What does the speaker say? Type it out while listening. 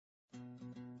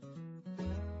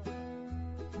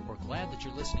glad that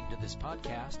you're listening to this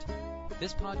podcast.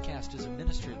 This podcast is a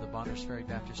ministry of the Bonners Ferry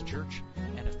Baptist Church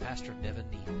and of Pastor Nevin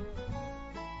Neal.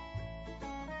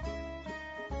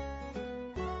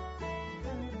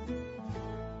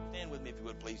 Stand with me if you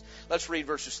would, please. Let's read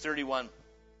verses 31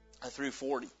 through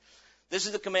 40. This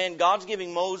is the command God's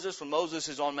giving Moses when Moses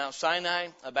is on Mount Sinai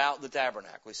about the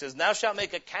tabernacle. He says, "Thou shalt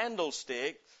make a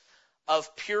candlestick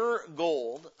of pure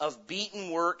gold, of beaten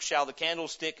work shall the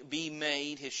candlestick be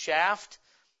made. His shaft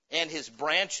and his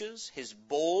branches, his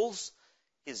bowls,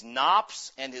 his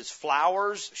knops, and his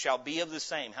flowers shall be of the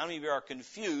same." How many of you are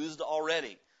confused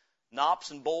already?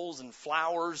 Knops and bowls and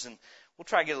flowers, and we'll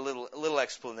try to get a little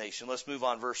explanation. Let's move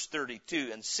on, verse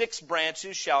 32. "And 6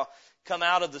 branches shall come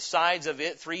out of the sides of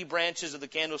it, 3 branches of the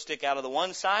candlestick out of the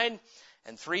one side,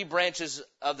 and 3 branches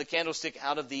of the candlestick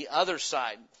out of the other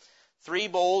side. 3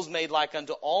 bowls made like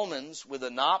unto almonds, with a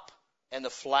knop and the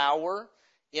flower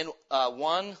in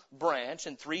one branch,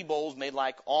 and 3 bowls made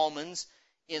like almonds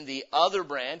in the other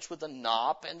branch, with a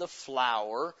knop and the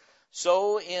flower,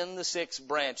 so in the 6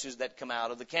 branches that come out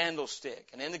of the candlestick.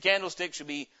 And in the candlestick shall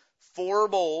be 4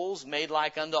 bowls made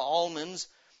like unto almonds,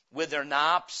 with their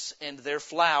knops and their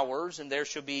flowers, and there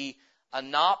shall be a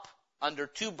knop under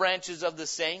 2 branches of the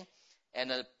same, and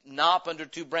a knop under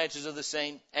 2 branches of the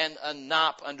same, and a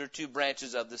knop under 2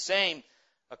 branches of the same,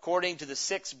 according to the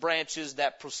 6 branches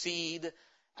that proceed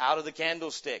out of the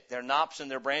candlestick. Their knops and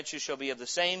their branches shall be of the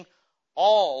same.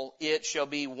 All it shall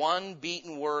be one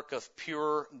beaten work of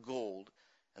pure gold.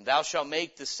 And thou shalt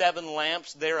make the 7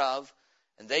 lamps thereof,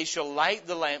 and they shall light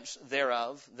the lamps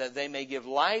thereof, that they may give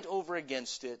light over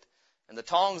against it. And the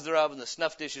tongs thereof and the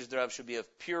snuff dishes thereof shall be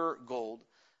of pure gold.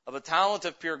 Of a talent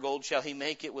of pure gold shall he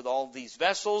make it with all these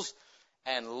vessels.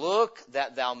 And look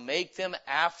that thou make them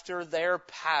after their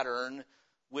pattern,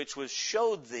 which was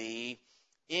showed thee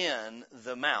in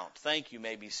the mount." Thank you. You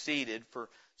may be seated. For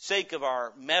sake of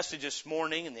our message this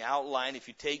morning and the outline, if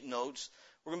you take notes,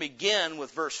 we're going to begin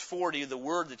with verse 40, the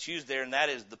word that's used there, and that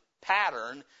is the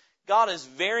pattern. God is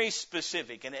very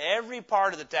specific. In every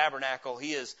part of the tabernacle,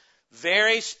 He is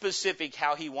very specific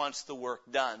how He wants the work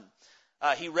done.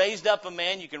 He raised up a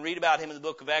man, you can read about him in the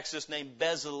book of Exodus, named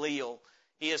Bezaleel.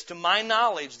 He is, to my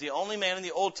knowledge, the only man in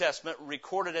the Old Testament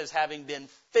recorded as having been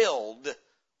filled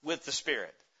with the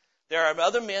Spirit. There are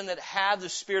other men that had the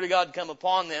Spirit of God come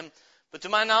upon them, but to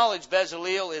my knowledge,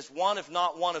 Bezaleel is one, if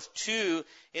not one of 2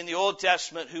 in the Old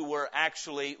Testament who were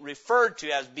actually referred to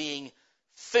as being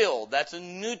filled. That's a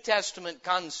New Testament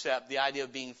concept, the idea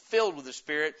of being filled with the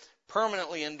Spirit,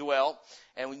 permanently indwelt.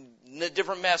 And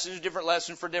different message, different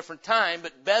lesson for different time.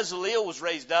 But Bezaleel was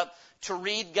raised up to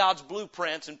read God's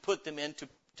blueprints and put them into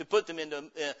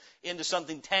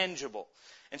something tangible.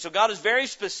 And so God is very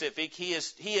specific. He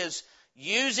is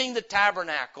using the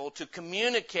tabernacle to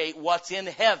communicate what's in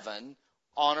heaven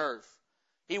on earth.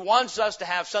 He wants us to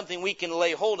have something we can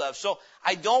lay hold of. So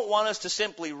I don't want us to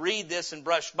simply read this and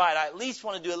brush by it. I at least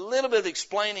want to do a little bit of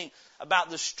explaining about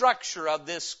the structure of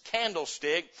this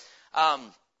candlestick.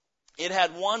 It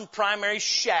had one primary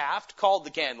shaft called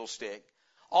the candlestick.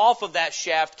 Off of that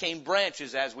shaft came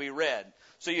branches, as we read.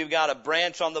 So you've got a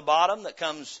branch on the bottom that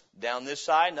comes down this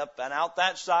side and up and out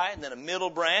that side, and then a middle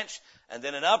branch, and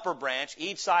then an upper branch.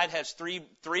 Each side has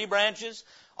three branches.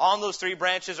 On those 3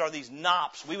 branches are these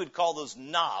knops. We would call those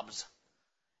knobs.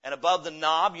 And above the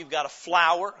knob, you've got a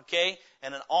flower, okay,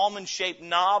 and an almond-shaped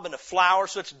knob and a flower,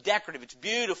 so it's decorative. It's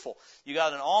beautiful. You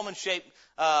got an almond-shaped,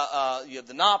 you have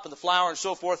the knop and the flower and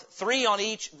so forth. 3 on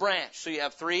each branch. So you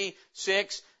have 3,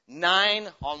 6,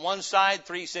 9 on one side,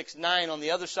 3, 6, 9 on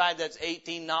the other side. That's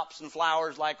 18 knops and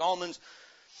flowers like almonds.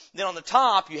 Then on the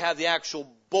top, you have the actual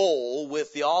bowl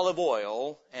with the olive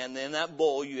oil, and then that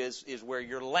bowl is where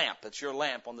your lamp. It's your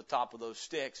lamp on the top of those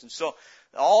sticks. And so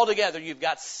all together, you've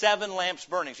got 7 lamps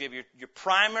burning. So you have your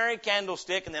primary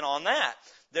candlestick, and then on that,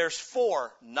 there's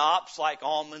 4 knops like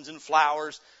almonds and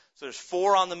flowers. So there's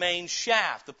 4 on the main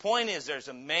shaft. The point is there's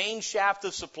a main shaft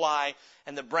of supply,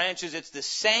 and the branches, it's the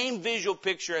same visual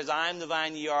picture as I am the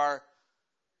vine, ye are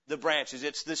the branches.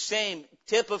 It's the same,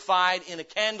 typified in a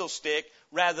candlestick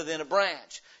rather than a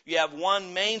branch. You have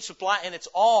one main supply, and it's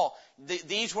all,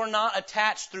 these were not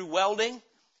attached through welding.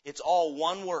 It's all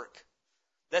one work.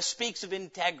 That speaks of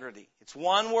integrity. It's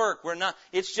one work.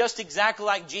 It's just exactly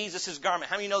like Jesus' garment.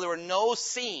 How many know there were no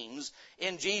seams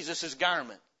in Jesus'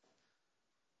 garment?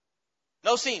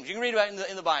 No seams. You can read about it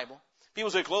in the Bible.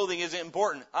 People say clothing isn't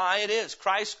important. It is.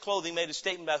 Christ's clothing made a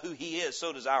statement about who He is.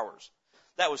 So does ours.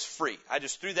 That was free. I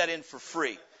just threw that in for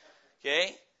free.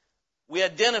 Okay? We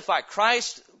identify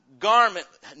Christ's garment,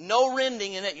 no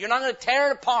rending in it. You're not going to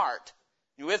tear it apart.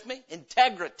 You with me?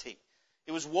 Integrity.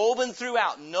 It was woven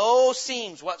throughout, no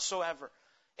seams whatsoever.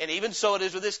 And even so it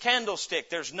is with this candlestick.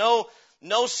 There's no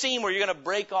seam where you're going to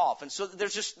break off. And so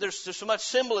there's so much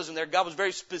symbolism there. God was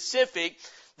very specific.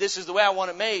 This is the way I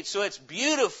want it made. So it's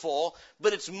beautiful,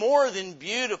 but it's more than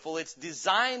beautiful. It's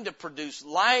designed to produce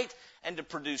light and to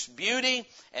produce beauty,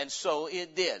 and so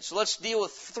it did. So let's deal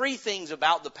with three things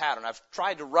about the pattern. I've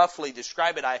tried to roughly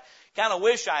describe it. I kind of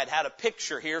wish I had a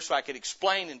picture here so I could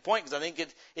explain and point, because I think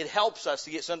it helps us to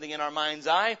get something in our mind's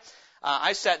eye.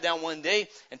 I sat down one day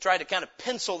and tried to kind of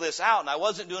pencil this out, and I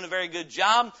wasn't doing a very good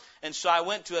job, and so I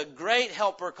went to a great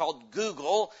helper called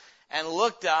Google and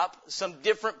looked up some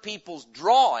different people's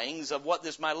drawings of what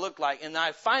this might look like. And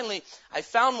I found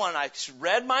one. I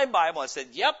read my Bible. I said,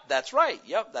 yep, that's right.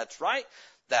 Yep, that's right.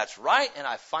 That's right. And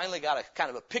I finally got a kind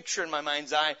of a picture in my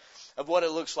mind's eye of what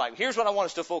it looks like. Here's what I want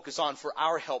us to focus on for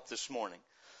our help this morning.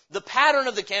 The pattern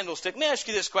of the candlestick. Let me ask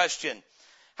you this question.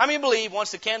 How many believe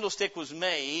once the candlestick was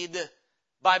made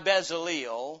by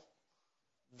Bezalel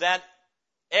that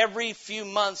every few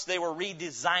months they were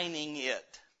redesigning it?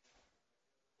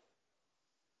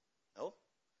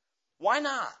 Why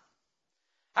not?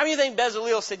 How many think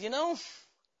Bezalel said,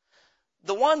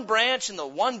 the one branch and the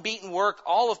one beaten work,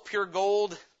 all of pure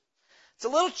gold, it's a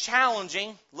little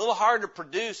challenging, a little hard to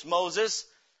produce, Moses.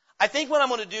 I think what I'm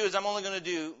going to do is I'm only going to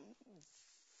do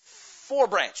 4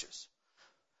 branches,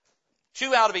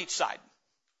 2 out of each side.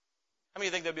 How many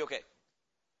think that'd be okay?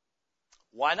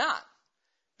 Why not?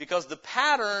 Because the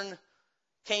pattern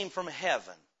came from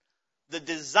heaven. The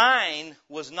design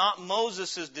was not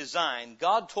Moses' design.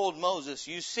 God told Moses,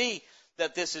 you see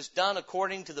that this is done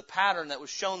according to the pattern that was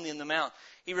shown in the mount.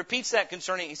 He says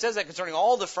that concerning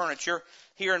all the furniture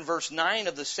here in verse 9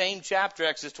 of the same chapter,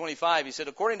 Exodus 25. He said,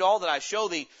 according to all that I show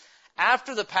thee,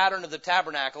 after the pattern of the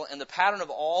tabernacle and the pattern of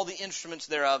all the instruments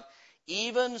thereof,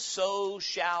 even so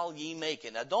shall ye make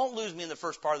it. Now don't lose me in the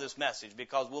first part of this message,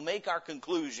 because we'll make our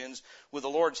conclusions with the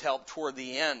Lord's help toward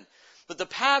the end. But the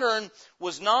pattern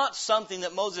was not something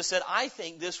that Moses said, I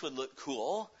think this would look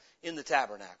cool in the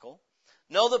tabernacle.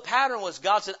 No, the pattern was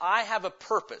God said, I have a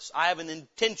purpose. I have an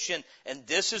intention, and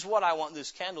this is what I want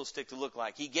this candlestick to look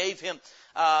like. He gave him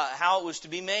how it was to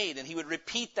be made, and he would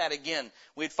repeat that again.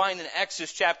 We'd find in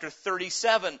Exodus chapter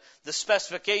 37, the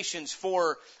specifications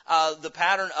for the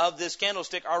pattern of this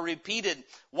candlestick are repeated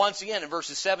once again in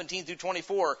verses 17 through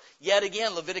 24. Yet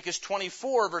again, Leviticus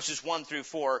 24, verses 1 through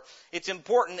 4. It's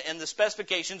important, and the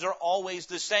specifications are always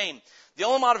the same. The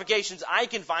only modifications I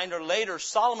can find are later.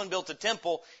 Solomon built a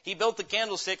temple. He built the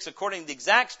candlesticks according to the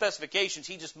exact specifications.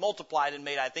 He just multiplied and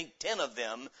made, I think, 10 of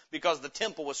them, because the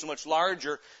temple was so much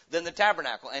larger than the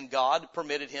tabernacle. And God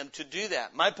permitted him to do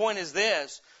that. My point is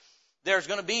this. There's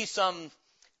going to be some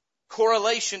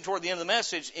correlation toward the end of the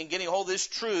message in getting a hold of this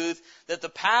truth that the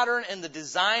pattern and the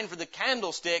design for the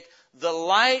candlestick, the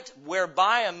light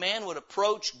whereby a man would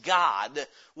approach God,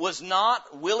 was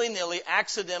not willy-nilly,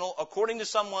 accidental, according to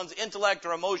someone's intellect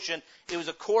or emotion. It was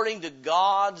according to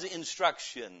God's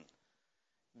instruction.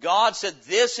 God said,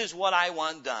 this is what I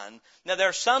want done. Now, there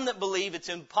are some that believe it's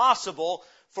impossible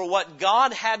for what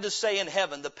God had to say in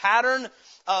heaven. The pattern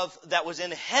that was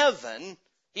in heaven,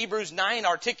 Hebrews 9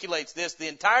 articulates this. The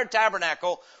entire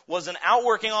tabernacle was an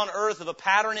outworking on earth of a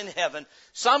pattern in heaven.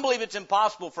 Some believe it's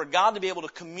impossible for God to be able to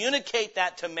communicate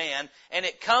that to man and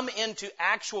it come into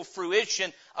actual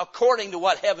fruition according to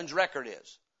what heaven's record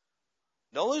is.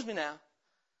 Don't lose me now.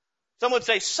 Some would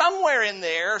say somewhere in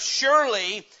there,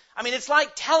 surely, it's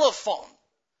like telephone.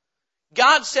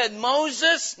 God said,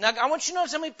 Moses, now I want you to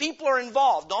notice how many people are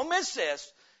involved. Don't miss this.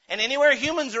 And anywhere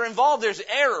humans are involved, there's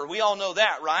error. We all know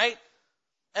that, right?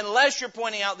 Unless you're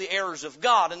pointing out the errors of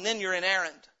God, and then you're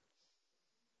inerrant.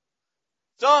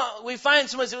 So we find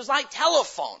someone says it was like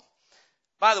telephone.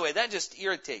 By the way, that just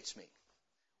irritates me.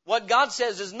 What God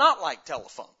says is not like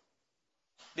telephone,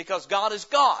 because God is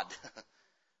God.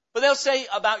 But they'll say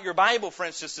about your Bible, for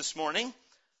instance, this morning,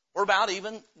 or about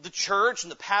even the church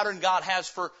and the pattern God has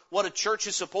for what a church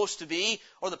is supposed to be,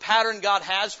 or the pattern God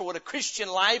has for what a Christian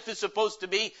life is supposed to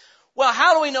be. Well,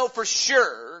 how do we know for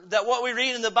sure that what we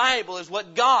read in the Bible is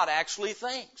what God actually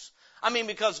thinks?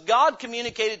 Because God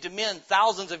communicated to men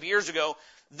thousands of years ago,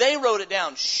 they wrote it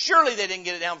down. Surely they didn't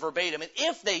get it down verbatim. And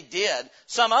if they did,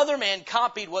 some other man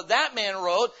copied what that man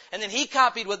wrote, and then he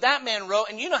copied what that man wrote.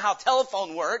 And you know how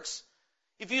telephone works.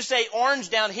 If you say orange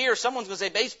down here, someone's going to say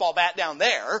baseball bat down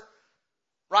there.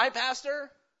 Right, Pastor?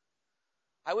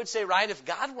 I would say right if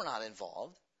God were not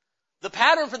involved. The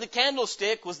pattern for the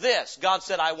candlestick was this. God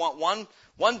said, I want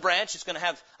one branch. It's going to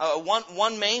have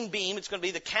one main beam. It's going to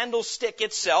be the candlestick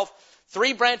itself.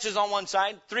 3 branches on one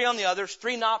side, 3 on the others,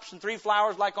 3 knops and 3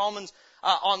 flowers like almonds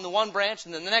on the one branch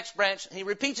and then the next branch. He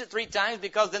repeats it 3 times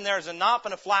because then there's a knot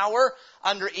and a flower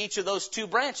under each of those 2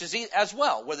 branches as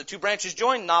well. Where the 2 branches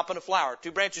join, knot and a flower.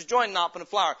 2 branches join, knot and a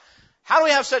flower. How do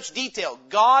we have such detail?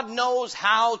 God knows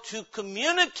how to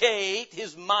communicate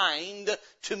His mind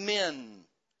to men.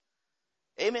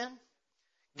 Amen.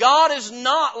 God is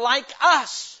not like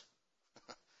us.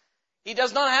 He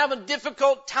does not have a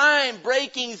difficult time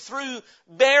breaking through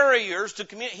barriers to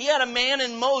communicate. He had a man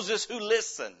in Moses who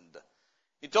listened.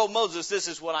 He told Moses, this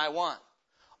is what I want.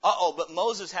 But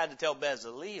Moses had to tell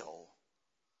Bezaleel.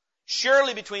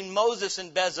 Surely between Moses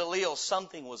and Bezaleel,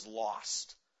 something was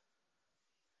lost.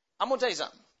 I'm going to tell you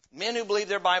something. Men who believe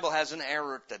their Bible has an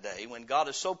error today when God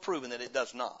is so proven that it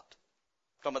does not.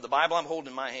 Talking about the Bible I'm holding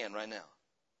in my hand right now.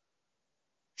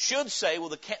 Should say, well,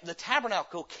 the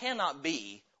tabernacle cannot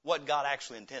be what God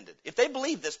actually intended. If they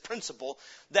believe this principle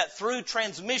that through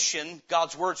transmission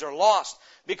God's words are lost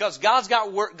because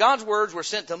God's words were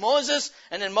sent to Moses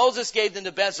and then Moses gave them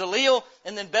to Bezaleel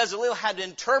and then Bezaleel had to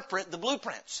interpret the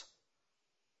blueprints.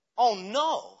 Oh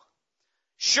no.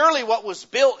 Surely what was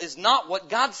built is not what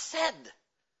God said.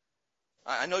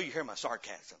 I know you hear my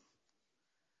sarcasm.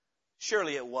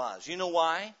 Surely it was. You know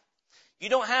why? You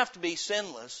don't have to be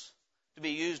sinless to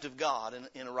be used of God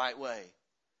in a right way.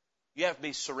 You have to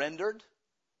be surrendered,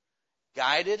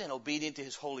 guided, and obedient to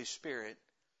His Holy Spirit.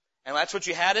 And that's what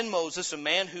you had in Moses, a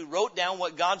man who wrote down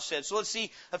what God said. So let's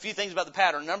see a few things about the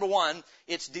pattern. Number one,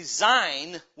 its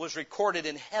design was recorded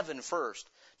in heaven first,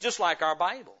 just like our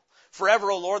Bible. Forever,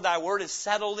 O Lord, thy word is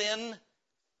settled in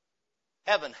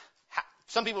heaven.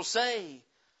 Some people say,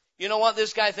 you know what,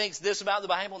 this guy thinks this about the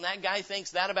Bible, and that guy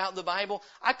thinks that about the Bible.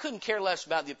 I couldn't care less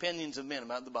about the opinions of men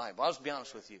about the Bible. I'll just be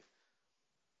honest with you.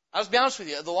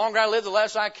 The longer I live, the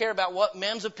less I care about what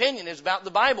men's opinion is about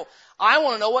the Bible. I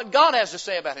want to know what God has to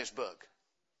say about His book.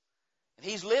 And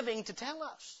He's living to tell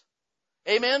us.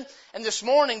 Amen? And this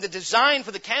morning, the design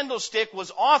for the candlestick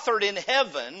was authored in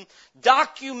heaven,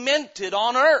 documented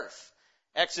on earth.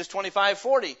 Exodus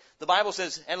 25:40, the Bible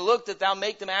says, and look that thou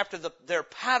make them after their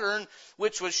pattern,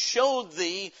 which was showed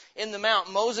thee in the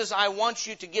mount. Moses, I want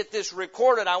you to get this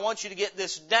recorded. I want you to get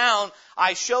this down.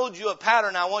 I showed you a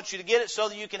pattern. I want you to get it so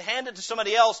that you can hand it to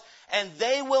somebody else, and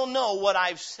they will know what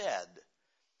I've said.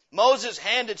 Moses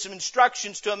handed some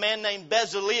instructions to a man named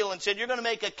Bezaleel and said, you're going to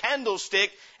make a candlestick,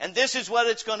 and this is what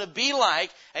it's going to be like.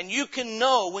 And you can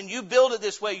know when you build it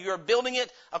this way, you're building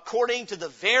it according to the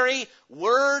very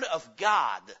Word of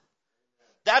God.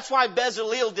 That's why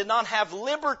Bezaleel did not have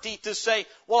liberty to say,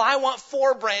 well, I want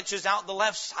 4 branches out the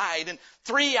left side and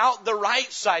 3 out the right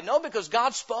side. No, because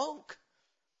God spoke.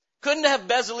 Couldn't have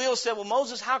Bezaleel said, well,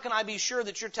 Moses, how can I be sure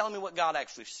that you're telling me what God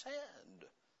actually said?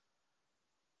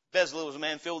 Bezaleel was a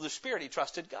man filled with the Spirit. He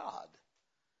trusted God.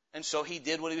 And so he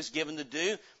did what he was given to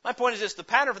do. My point is this, the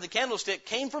pattern for the candlestick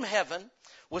came from heaven,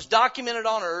 was documented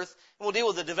on earth, and we'll deal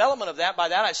with the development of that. By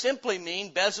that I simply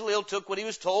mean Bezaleel took what he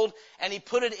was told and he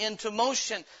put it into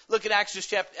motion. Look at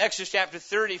Exodus chapter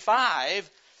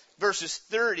 35, verses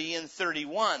 30 and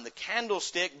 31. The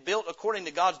candlestick built according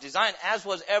to God's design, as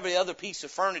was every other piece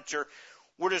of furniture.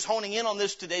 We're just honing in on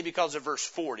this today because of verse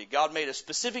 40. God made a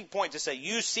specific point to say,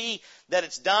 you see that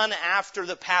it's done after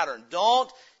the pattern.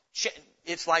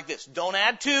 It's like this. Don't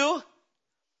add to,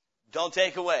 don't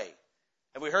take away.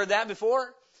 Have we heard that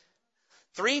before?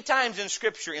 3 times in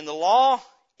Scripture, in the law,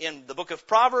 in the book of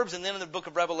Proverbs, and then in the book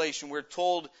of Revelation, we're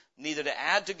told neither to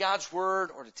add to God's Word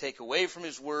or to take away from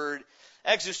His Word.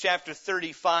 Exodus chapter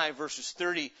 35, verses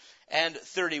 30 and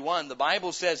 31. The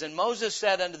Bible says, and Moses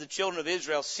said unto the children of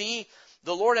Israel, see,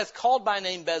 the Lord hath called by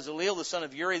name Bezaleel, the son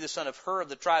of Uri, the son of Hur, of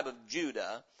the tribe of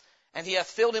Judah, and He hath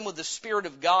filled him with the Spirit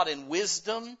of God in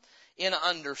wisdom, in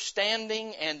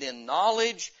understanding, and in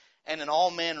knowledge, and in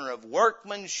all manner of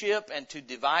workmanship, and to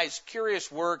devise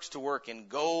curious works, to work in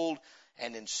gold,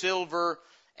 and in silver,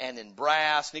 and in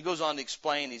brass. And he goes on to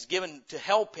explain, he's given to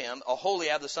help him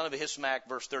Aholiab, the son of Ahisamach,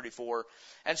 verse 34.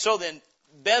 And so then,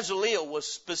 Bezaleel was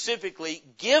specifically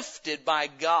gifted by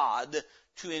God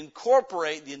to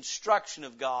incorporate the instruction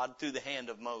of God through the hand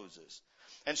of Moses.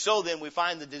 And so then we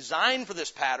find the design for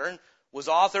this pattern was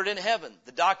authored in heaven.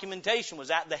 The documentation was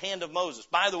at the hand of Moses.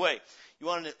 By the way, you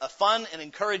want a fun and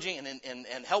encouraging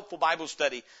and helpful Bible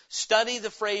study, study the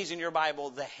phrase in your Bible,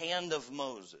 the hand of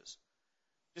Moses.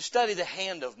 Just study the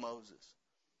hand of Moses.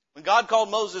 When God called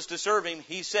Moses to serve Him,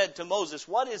 He said to Moses,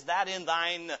 what is that in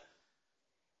thine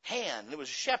hand? And it was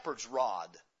a shepherd's rod.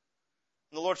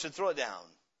 And the Lord said, throw it down.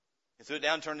 He threw it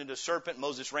down, turned into a serpent.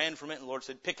 Moses ran from it, and the Lord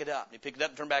said, pick it up. And he picked it up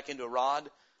and turned back into a rod.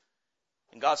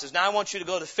 And God says, now I want you to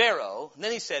go to Pharaoh. And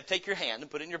then He said, take your hand and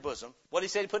put it in your bosom. What did He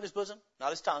say to put in his bosom?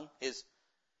 Not his tongue,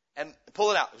 and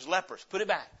pull it out. It was leprous. Put it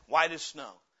back. White as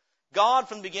snow. God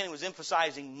from the beginning was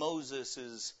emphasizing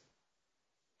Moses'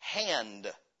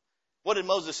 hand. What did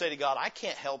Moses say to God? I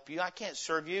can't help you. I can't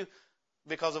serve you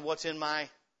because of what's in my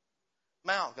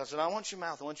mouth. God said, I want your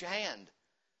mouth. I want your hand.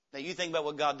 Now you think about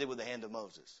what God did with the hand of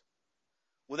Moses.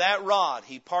 With that rod,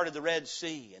 he parted the Red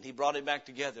Sea and he brought it back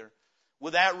together.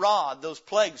 With that rod, those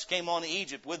plagues came on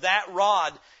Egypt. With that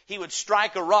rod, he would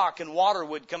strike a rock and water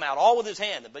would come out, all with his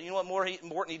hand. But you know what more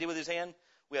important he did with his hand?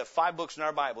 We have 5 books in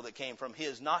our Bible that came from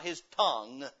his, not his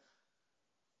tongue,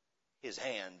 his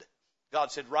hand. God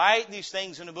said, write these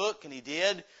things in a book, and he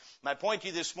did. My point to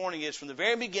you this morning is from the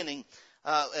very beginning,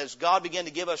 as God began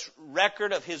to give us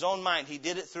record of his own mind, he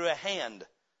did it through a hand.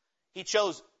 He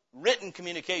chose written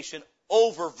communication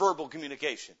over verbal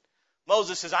communication.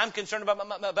 Moses says, I'm concerned about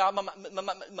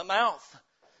my mouth.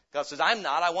 God says, I'm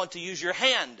not. I want to use your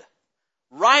hand.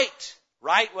 Write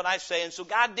what I say. And so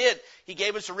God did. He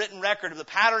gave us a written record of the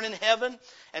pattern in heaven.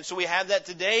 And so we have that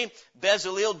today.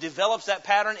 Bezalel develops that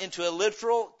pattern into a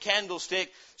literal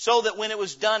candlestick so that when it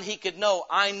was done, he could know,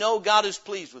 I know God is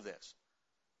pleased with this.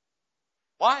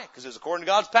 Why? Because it's according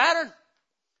to God's pattern.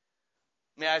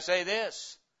 May I say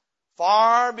this?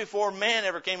 Far before man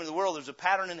ever came into the world, there's a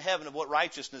pattern in heaven of what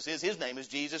righteousness is. His name is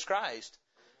Jesus Christ.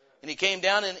 And he came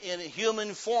down in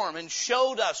human form and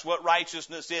showed us what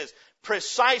righteousness is.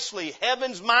 Precisely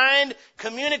heaven's mind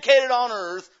communicated on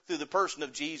earth through the person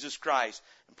of Jesus Christ.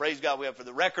 And praise God, we have for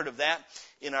the record of that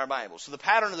in our Bible. So the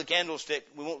pattern of the candlestick,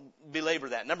 we won't belabor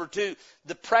that. Number 2,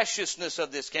 the preciousness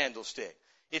of this candlestick.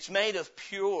 It's made of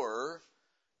pure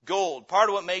gold. Part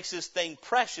of what makes this thing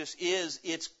precious is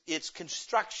its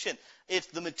construction. It's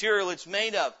the material it's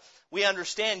made of. We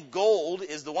understand gold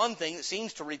is the one thing that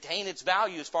seems to retain its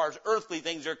value as far as earthly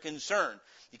things are concerned.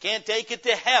 You can't take it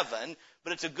to heaven,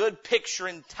 but it's a good picture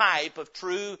and type of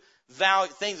true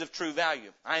value, things of true value.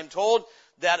 I am told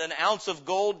that an ounce of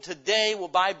gold today will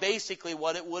buy basically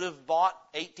what it would have bought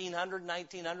 1,800,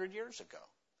 1,900 years ago.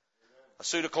 A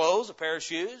suit of clothes, a pair of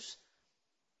shoes,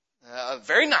 a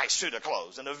very nice suit of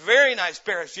clothes, and a very nice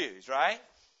pair of shoes, right?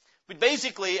 But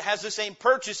basically, it has the same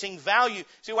purchasing value.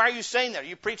 See, why are you saying that? Are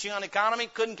you preaching on economy?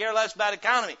 Couldn't care less about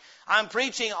economy. I'm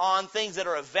preaching on things that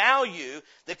are of value.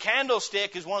 The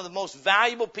candlestick is one of the most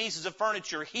valuable pieces of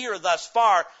furniture here thus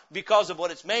far because of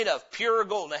what it's made of, pure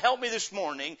gold. Now, help me this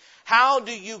morning. How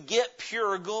do you get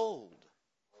pure gold?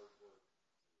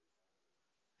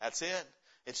 That's it.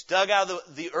 It's dug out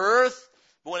of the earth.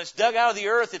 But when it's dug out of the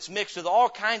earth, it's mixed with all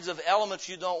kinds of elements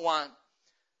you don't want.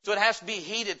 So it has to be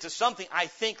heated to something, I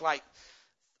think, like,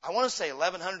 I want to say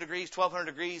 1,100 degrees, 1,200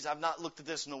 degrees. I've not looked at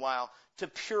this in a while, to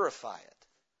purify it.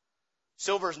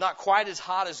 Silver is not quite as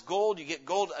hot as gold. You get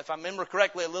gold, if I remember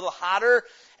correctly, a little hotter.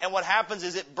 And what happens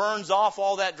is it burns off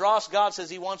all that dross. God says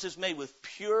he wants this made with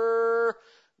pure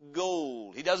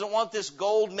gold. He doesn't want this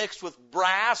gold mixed with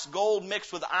brass, gold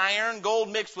mixed with iron, gold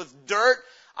mixed with dirt.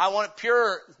 I want it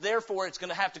pure. Therefore, it's going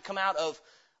to have to come out of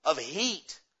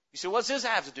heat. You say, what's this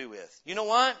have to do with? You know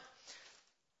what?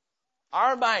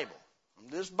 Our Bible,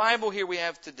 this Bible here we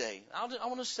have today, I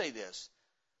want to say this,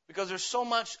 because there's so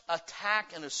much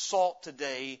attack and assault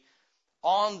today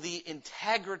on the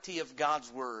integrity of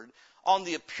God's Word, on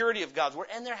the purity of God's Word,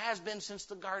 and there has been since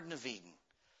the Garden of Eden.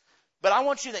 But I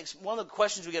want you to think, one of the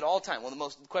questions we get all the time, one of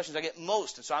the questions I get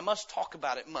most, and so I must talk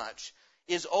about it much,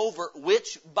 is over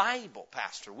which Bible,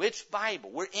 Pastor, which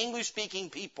Bible? We're English-speaking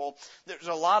people. There's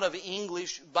a lot of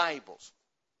English Bibles.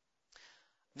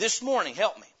 This morning,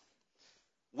 help me.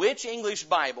 Which English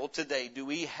Bible today do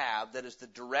we have that is the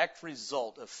direct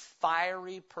result of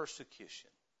fiery persecution?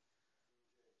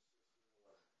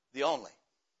 The only.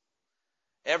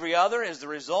 Every other is the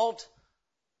result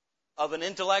of an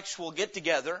intellectual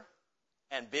get-together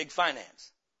and big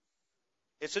finance.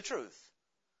 It's the truth.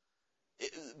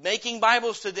 Making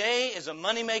Bibles today is a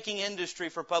money-making industry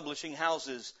for publishing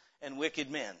houses and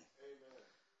wicked men. Amen.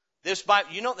 This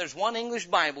Bible, you know, there's one English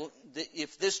Bible that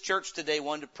if this church today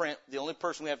wanted to print, the only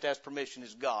person we have to ask permission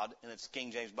is God, and it's the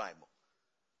King James Bible.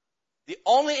 The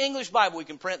only English Bible we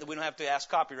can print that we don't have to ask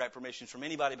copyright permissions from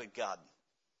anybody but God.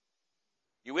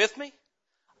 You with me?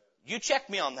 You check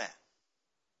me on that.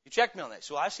 You check me on that.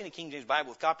 So I've seen a King James Bible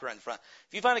with copyright in front.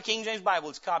 If you find a King James Bible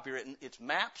that's copywritten, it's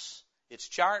maps, it's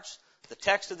charts, the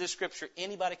text of this scripture,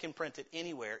 anybody can print it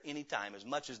anywhere, anytime, as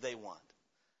much as they want.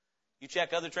 You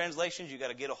check other translations, you got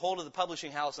to get a hold of the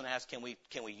publishing house and ask, can we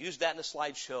use that in a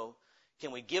slideshow?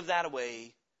 Can we give that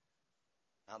away?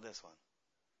 Not this one.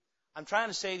 I'm trying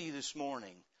to say to you this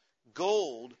morning,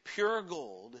 gold, pure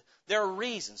gold, there are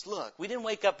reasons. Look, we didn't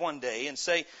wake up one day and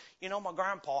say, you know, my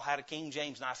grandpa had a King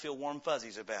James and I feel warm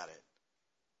fuzzies about it.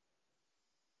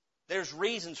 There's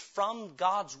reasons from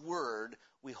God's Word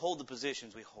we hold the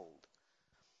positions we hold.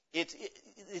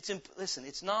 Listen,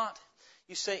 it's not,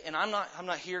 you say, and I'm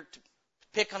not here to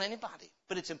pick on anybody,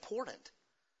 but it's important.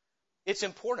 It's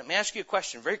important. Let me ask you a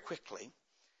question very quickly.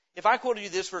 If I quoted you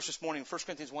this verse this morning, 1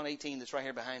 Corinthians 1:18, that's right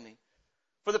here behind me.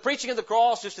 For the preaching of the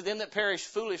cross is to them that perish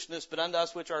foolishness, but unto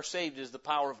us which are saved is the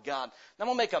power of God. Now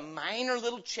I'm going to make a minor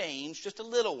little change, just a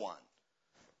little one.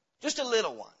 Just a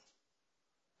little one.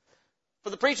 For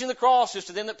the preaching of the cross is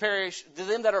to them that perish, to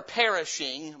them that are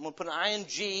perishing. I'm going to put an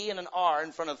ing and an r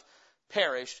in front of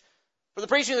perished. For the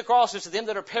preaching of the cross is to them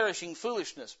that are perishing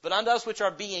foolishness, but unto us which are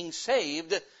being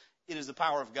saved, it is the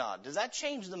power of God. Does that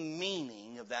change the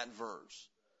meaning of that verse?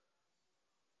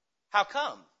 How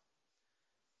come?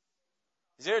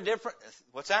 Is there a different,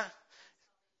 what's that?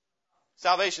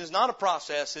 Salvation is not a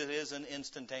process, it is an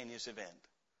instantaneous event.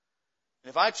 And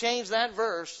if I change that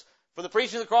verse, for the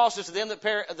preaching of the cross is to them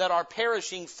that are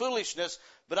perishing foolishness,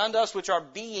 but unto us which are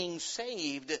being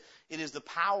saved, it is the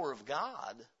power of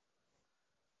God.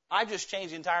 I just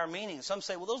changed the entire meaning. Some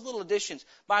say, well, those little additions,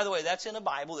 by the way, that's in a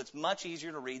Bible that's much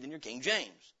easier to read than your King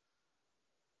James,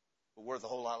 but worth a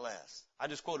whole lot less. I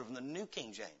just quoted from the New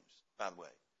King James, by the way.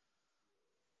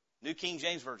 New King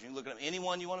James Version. You look at them. Any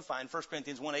one you want to find. 1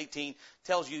 Corinthians 1:18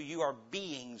 tells you you are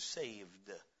being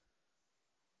saved.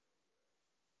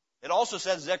 It also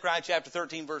says, Zechariah chapter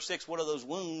 13, verse 6, what are those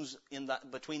wounds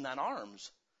between thine arms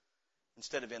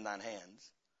instead of in thine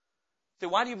hands? So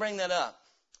why do you bring that up?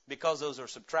 Because those are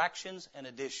subtractions and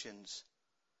additions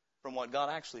from what God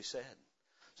actually said.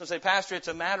 So say, Pastor, it's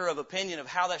a matter of opinion of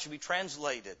how that should be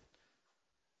translated.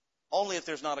 Only if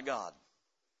there's not a God.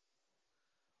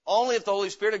 Only if the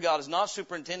Holy Spirit of God is not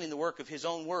superintending the work of His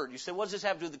own Word. You say, what does this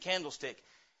have to do with the candlestick?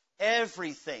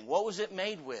 Everything. What was it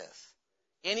made with?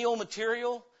 Any old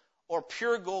material or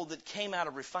pure gold that came out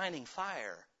of refining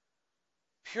fire?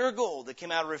 Pure gold that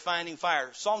came out of refining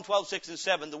fire. Psalm 12:6 and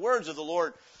 7. The words of the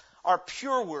Lord are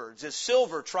pure words, as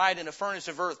silver tried in a furnace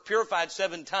of earth, purified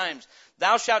 7 times.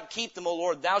 Thou shalt keep them, O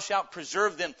Lord. Thou shalt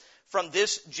preserve them from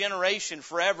this generation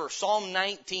forever. Psalm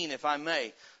 19, if I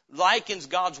may, likens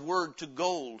God's word to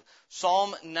gold.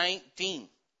 Psalm 19.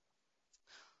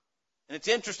 And it's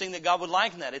interesting that God would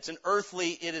liken that. It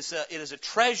is a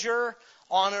treasure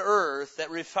on earth that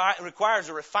requires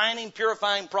a refining,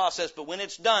 purifying process. But when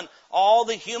it's done, all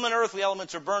the human earthly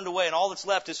elements are burned away, and all that's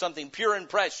left is something pure and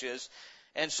precious.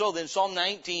 And so then Psalm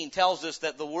 19 tells us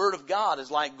that the Word of God is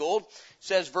like gold. It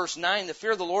says, verse 9, the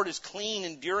fear of the Lord is clean,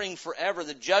 enduring forever.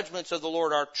 The judgments of the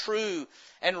Lord are true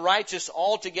and righteous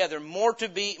altogether. More to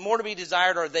be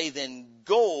desired are they than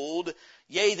gold,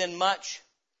 yea, than much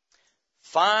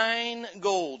fine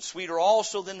gold, sweeter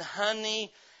also than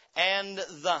honey and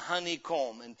the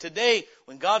honeycomb. And today,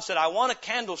 when God said, I want a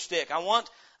candlestick, I want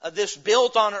this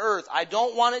built on earth. I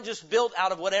don't want it just built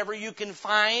out of whatever you can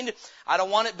find. I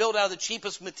don't want it built out of the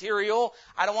cheapest material.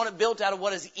 I don't want it built out of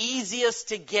what is easiest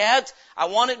to get. I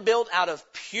want it built out of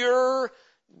pure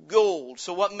gold.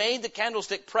 So what made the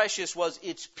candlestick precious was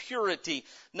its purity.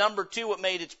 Number 2, what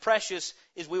made it precious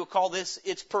is, we will call this,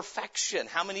 its perfection.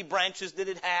 How many branches did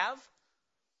it have?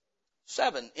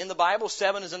 7. In the Bible,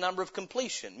 7 is a number of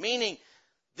completion, meaning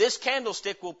this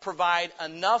candlestick will provide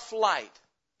enough light.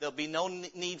 There'll be no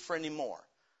need for any more.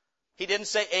 He didn't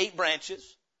say 8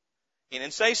 branches. He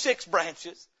didn't say 6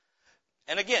 branches.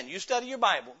 And again, you study your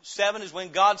Bible. 7 is when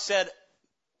God said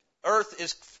earth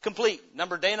is complete.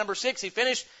 Day number 6, He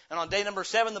finished. And on day number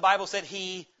 7, the Bible said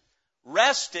He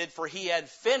rested, for He had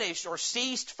finished or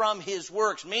ceased from His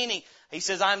works. Meaning, He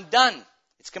says, I'm done.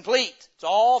 It's complete. It's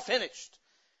all finished.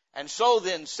 And so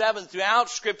then 7 throughout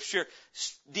Scripture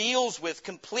deals with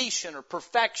completion or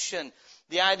perfection,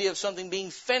 the idea of something being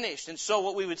finished. And so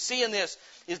what we would see in this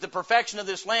is the perfection of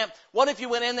this lamp. What if you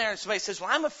went in there and somebody says, well,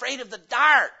 I'm afraid of the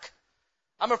dark.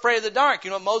 I'm afraid of the dark.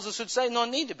 You know what Moses would say? No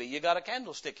need to be. You got a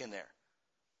candlestick in there.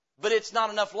 But it's not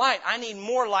enough light. I need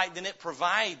more light than it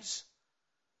provides.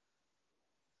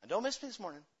 And don't miss me this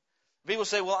morning. People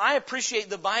say, well, I appreciate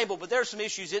the Bible, but there are some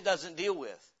issues it doesn't deal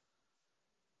with.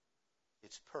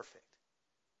 It's perfect.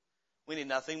 We need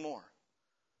nothing more.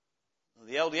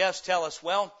 The LDS tell us,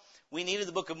 well, we needed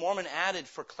the Book of Mormon added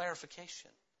for clarification.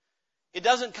 It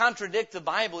doesn't contradict the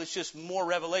Bible. It's just more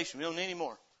revelation. We don't need any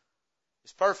more.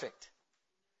 It's perfect.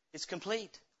 It's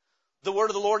complete. The word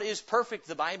of the Lord is perfect,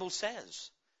 the Bible says.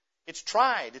 It's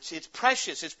tried. It's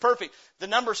precious. It's perfect. The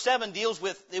number 7 deals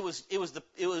with it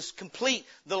was complete.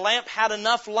 The lamp had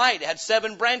enough light. It had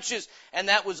 7 branches, and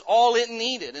that was all it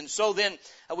needed. And so then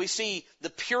we see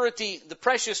the purity, the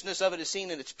preciousness of it is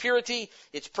seen in its purity,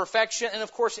 its perfection, and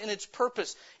of course in its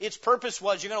purpose. Its purpose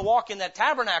was you're going to walk in that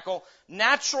tabernacle.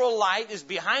 Natural light is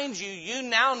behind you. You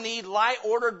now need light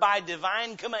ordered by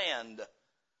divine command.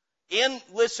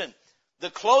 Listen. The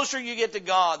closer you get to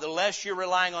God, the less you're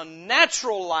relying on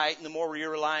natural light and the more you're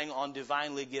relying on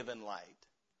divinely given light.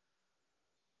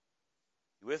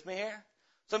 You with me here?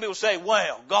 Some people say,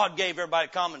 well, God gave everybody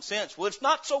common sense. Well, it's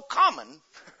not so common.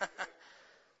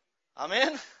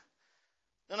 Amen?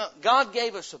 No, God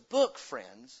gave us a book,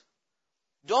 friends.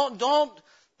 Don't,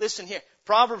 listen here.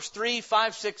 Proverbs 3,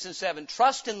 5, 6, and 7.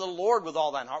 Trust in the Lord with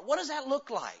all thine heart. What does that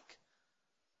look like?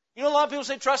 You know a lot of people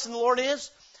say trust in the Lord is?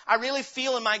 I really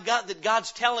feel in my gut that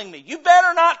God's telling me, you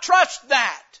better not trust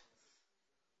that.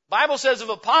 Bible says of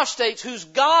apostates whose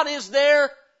God is their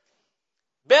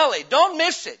belly. Don't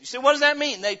miss it. You say, what does that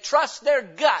mean? They trust their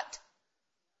gut.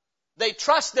 They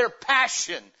trust their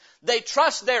passion. They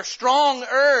trust their strong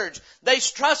urge. They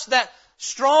trust that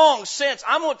strong sense.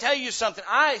 I'm going to tell you something.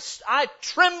 I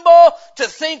tremble to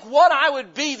think what I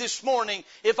would be this morning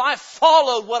if I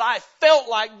followed what I felt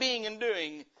like being and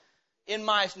doing in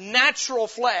my natural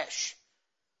flesh.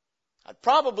 I'd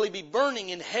probably be burning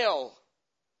in hell.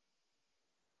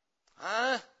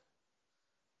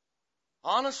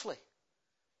 Honestly.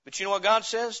 But you know what God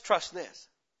says? Trust this.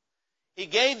 He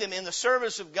gave them in the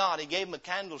service of God, He gave them a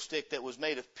candlestick that was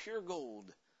made of pure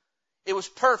gold. It was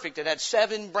perfect. It had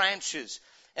 7 branches.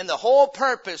 And the whole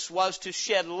purpose was to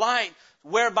shed light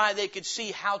whereby they could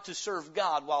see how to serve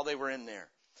God while they were in there.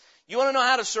 You want to know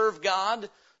how to serve God?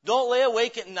 Don't lay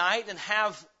awake at night and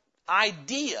have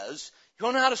ideas. You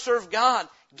want to know how to serve God?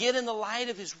 Get in the light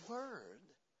of His Word.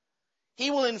 He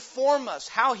will inform us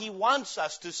how He wants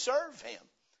us to serve Him.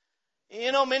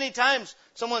 You know, many times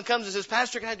someone comes and says,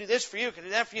 Pastor, can I do this for you? Can I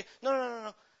do that for you?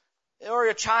 No. Or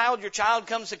your child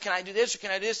comes and says, can I do this or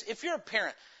can I do this? If you're a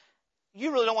parent,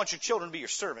 you really don't want your children to be your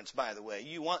servants, by the way.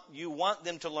 You want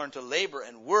them to learn to labor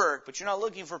and work, but you're not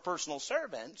looking for personal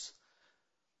servants.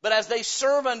 But as they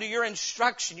serve under your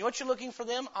instruction, you know what you're looking for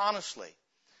them? Honestly.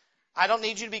 I don't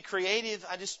need you to be creative.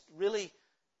 I just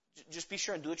be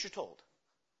sure and do what you're told.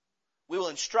 We will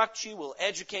instruct you, we'll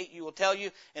educate you, we'll tell you,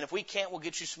 and if we can't, we'll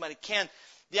get you somebody who can.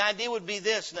 The idea would be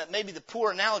this, and that may be the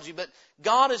poor analogy, but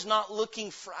God is not looking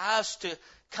for us to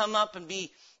come up and be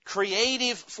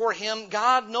creative for Him.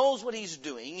 God knows what He's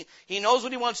doing. He knows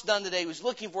what He wants done today. He's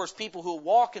looking for His people who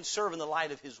walk and serve in the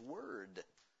light of His Word.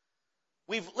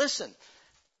 Listen.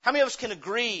 How many of us can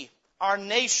agree our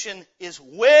nation is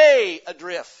way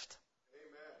adrift?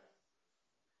 Amen.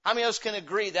 How many of us can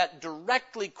agree that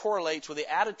directly correlates with the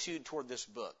attitude toward this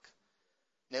book?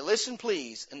 Now listen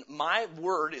please, and my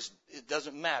word it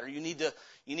doesn't matter. You need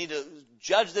to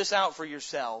judge this out for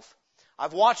yourself.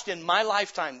 I've watched in my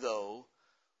lifetime though,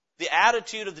 the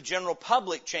attitude of the general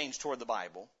public change toward the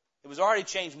Bible. It was already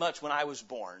changed much when I was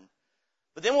born.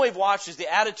 But then what we've watched is the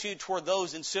attitude toward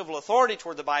those in civil authority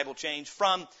toward the Bible change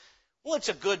from, well, it's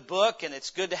a good book and it's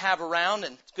good to have around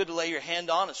and it's good to lay your hand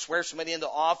on and swear somebody into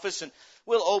office and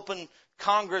we'll open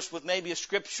Congress with maybe a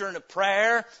scripture and a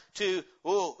prayer to,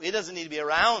 oh, it doesn't need to be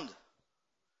around.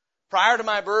 Prior to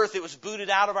my birth, it was booted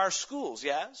out of our schools,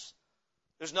 yes?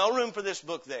 There's no room for this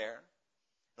book there.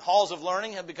 The halls of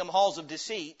learning have become halls of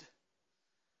deceit.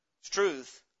 It's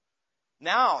truth.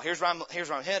 Now, here's where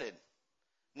I'm headed.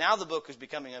 Now the book is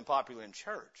becoming unpopular in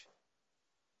church.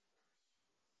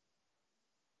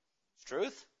 It's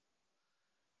truth.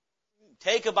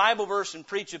 Take a Bible verse and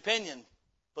preach opinion,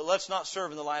 but let's not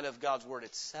serve in the light of God's Word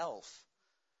itself.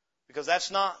 Because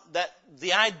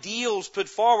the ideals put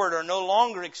forward are no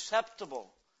longer acceptable.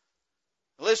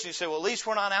 Listen, you say, well, at least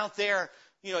we're not out there,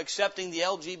 accepting the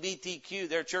LGBTQ.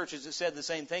 There are churches that said the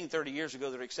same thing 30 years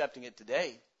ago that are accepting it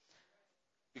today.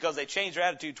 Because they changed their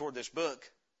attitude toward this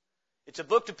book. It's a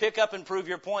book to pick up and prove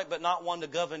your point, but not one to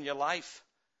govern your life.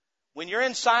 When you're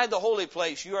inside the holy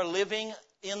place, you are living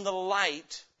in the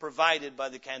light provided by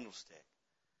the candlestick.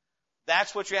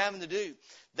 That's what you're having to do.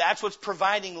 That's what's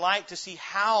providing light to see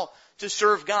how to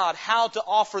serve God, how to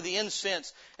offer the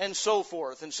incense, and so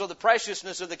forth. And so the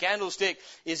preciousness of the candlestick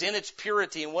is in its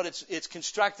purity and what it's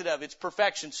constructed of, its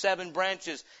perfection, 7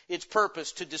 branches, its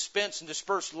purpose to dispense and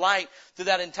disperse light to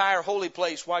that entire holy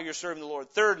place while you're serving the Lord.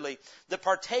 Thirdly, the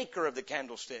partaker of the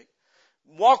candlestick.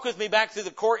 walk with me back through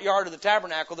the courtyard of the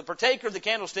tabernacle. The partaker of the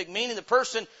candlestick, meaning the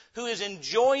person who is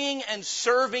enjoying and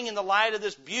serving in the light of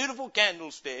this beautiful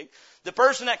candlestick. The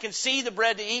person that can see the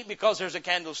bread to eat because there's a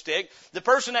candlestick. The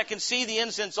person that can see the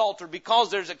incense altar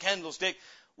because there's a candlestick.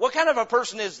 What kind of a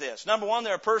person is this? Number one,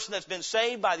 they're a person that's been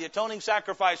saved by the atoning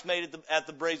sacrifice made at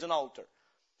the brazen altar.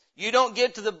 You don't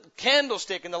get to the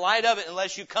candlestick and the light of it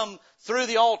unless you come through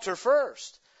the altar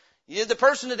first. The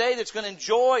person today that's going to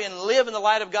enjoy and live in the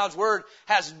light of God's Word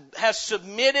has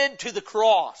submitted to the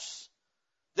cross.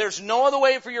 There's no other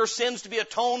way for your sins to be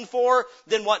atoned for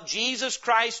than what Jesus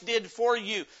Christ did for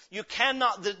you. You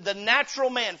cannot, the natural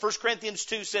man, 1 Corinthians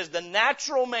 2 says, the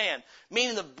natural man,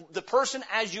 meaning the person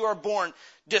as you are born,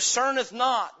 discerneth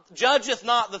not, judgeth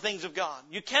not the things of God.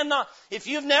 You cannot, if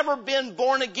you've never been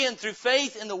born again through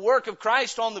faith in the work of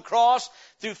Christ on the cross,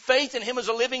 through faith in Him as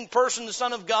a living person, the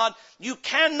Son of God, you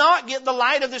cannot get the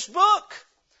light of this book.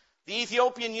 The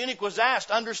Ethiopian eunuch was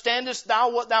asked, understandest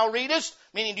thou what thou readest?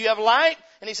 Meaning, do you have light?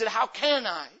 And he said, how can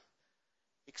I?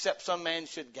 Except some man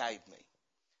should guide me.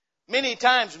 Many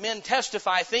times men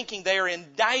testify thinking they are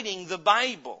indicting the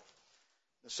Bible.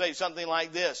 They'll say something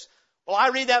like this, well, I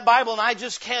read that Bible and I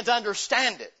just can't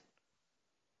understand it.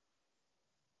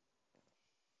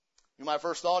 You know, my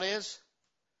first thought is,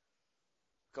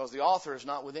 because the author is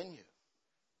not within you.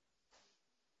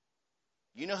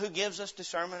 You know who gives us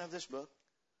discernment of this book?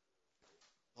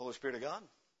 The Holy Spirit of God.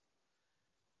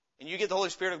 And you get the Holy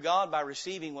Spirit of God by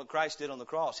receiving what Christ did on the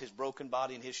cross, His broken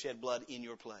body and His shed blood in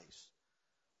your place.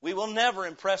 We will never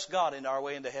impress God into our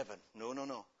way into heaven. No, no,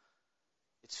 no.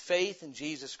 It's faith in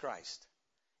Jesus Christ.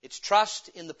 It's trust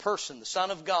in the person, the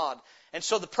Son of God. And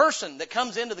so the person that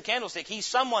comes into the candlestick, he's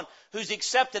someone who's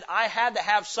accepted, I had to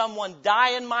have someone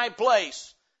die in my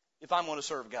place if I'm going to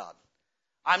serve God.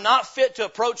 I'm not fit to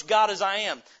approach God as I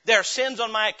am. There are sins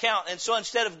on my account. And so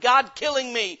instead of God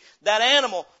killing me, that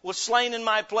animal was slain in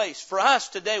my place. For us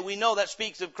today, we know that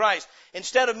speaks of Christ.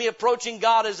 Instead of me approaching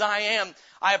God as I am,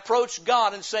 I approach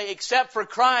God and say, except for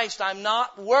Christ, I'm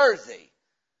not worthy.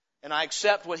 And I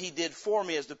accept what He did for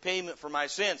me as the payment for my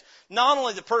sins. Not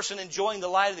only the person enjoying the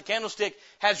light of the candlestick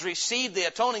has received the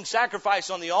atoning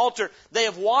sacrifice on the altar, they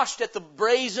have washed at the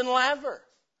brazen laver.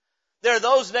 There are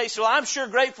those today who say, well, I'm sure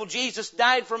grateful Jesus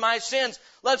died for my sins.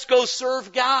 Let's go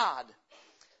serve God.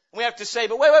 We have to say,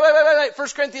 but wait. 1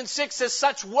 Corinthians 6 says,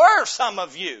 such were some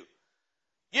of you.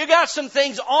 You got some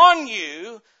things on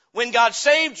you when God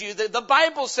saved you that the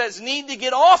Bible says need to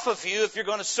get off of you if you're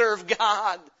going to serve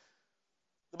God.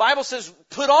 The Bible says,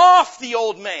 put off the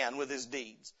old man with his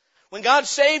deeds. When God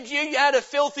saved you, you had a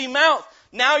filthy mouth.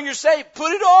 Now you're saved.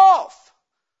 Put it off.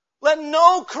 Let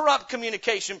no corrupt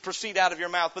communication proceed out of your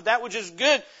mouth, but that which is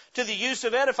good to the use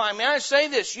of edifying. May I say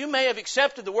this? You may have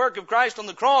accepted the work of Christ on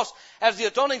the cross as the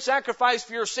atoning sacrifice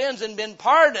for your sins and been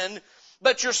pardoned,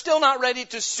 but you're still not ready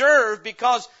to serve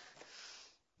because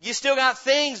you still got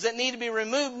things that need to be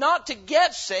removed, not to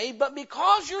get saved, but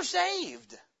because you're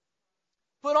saved.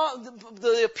 Put on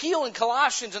the appeal in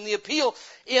Colossians and the appeal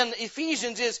in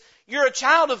Ephesians is you're a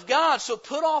child of God, so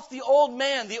put off the old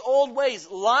man, the old ways,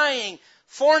 lying,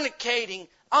 fornicating,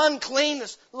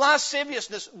 uncleanness,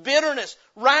 lasciviousness, bitterness,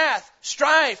 wrath,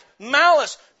 strife,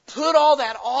 malice. Put all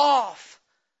that off.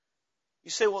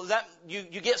 You say, well, that you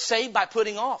get saved by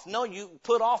putting off. No, you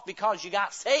put off because you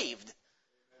got saved.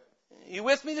 You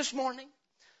with me this morning?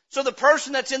 So the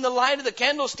person that's in the light of the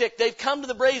candlestick, they've come to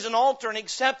the brazen altar and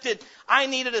accepted, I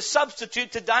needed a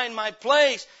substitute to die in my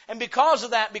place. And because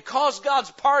of that, because God's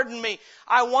pardoned me,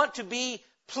 I want to be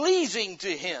pleasing to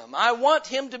Him. I want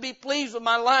Him to be pleased with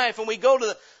my life. And we go to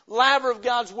the laver of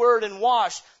God's Word and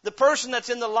wash. The person that's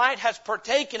in the light has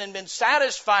partaken and been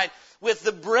satisfied with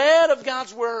the bread of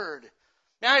God's Word.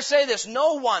 Now I say this,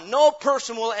 no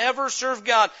person will ever serve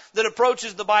God that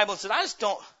approaches the Bible and says,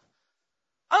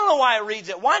 I don't know why it reads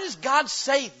it. Why does God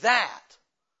say that?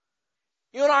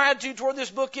 You know what our attitude toward this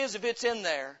book is? If it's in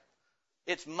there,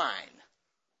 it's mine.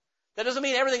 That doesn't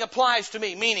mean everything applies to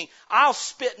me, meaning I'll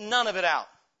spit none of it out.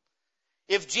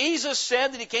 If Jesus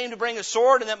said that He came to bring a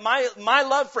sword and that my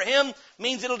love for Him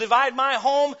means it'll divide my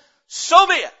home, so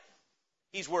be it.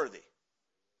 He's worthy.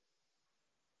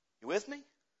 You with me?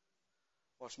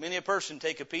 Watch many a person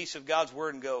take a piece of God's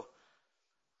Word and go,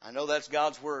 I know that's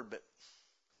God's Word, but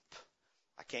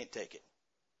I can't take it.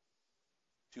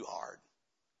 Too hard.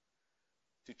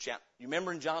 You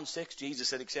remember in John 6, Jesus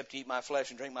said, except you eat my flesh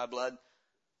and drink my blood,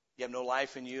 you have no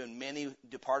life in you, and many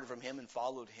departed from Him and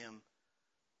followed Him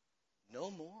no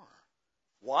more.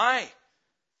 Why?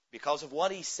 Because of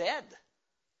what He said.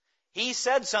 He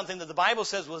said something that the Bible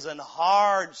says was a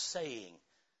hard saying,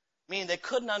 meaning they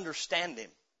couldn't understand Him.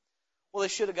 Well, they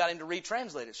should have got Him to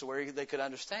retranslate it so where they could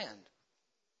understand.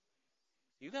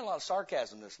 You got a lot of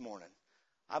sarcasm this morning.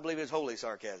 I believe it's holy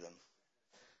sarcasm.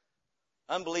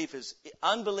 Unbelief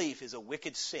is a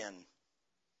wicked sin.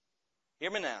 Hear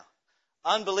me now.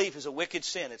 Unbelief is a wicked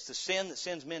sin. It's the sin that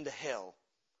sends men to hell.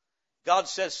 God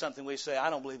says something, we say, I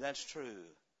don't believe that's true.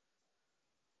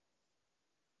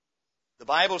 The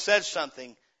Bible says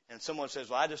something, and someone says,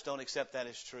 well, I just don't accept that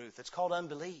as truth. It's called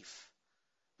unbelief.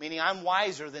 Meaning I'm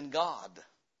wiser than God.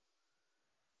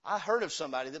 I heard of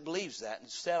somebody that believes that and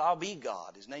said, I'll be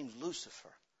God. His name's Lucifer.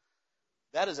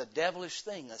 That is a devilish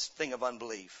thing, a thing of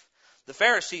unbelief. The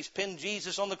Pharisees pinned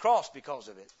Jesus on the cross because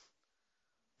of it.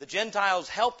 The Gentiles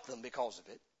helped them because of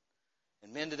it.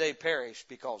 And men today perish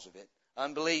because of it.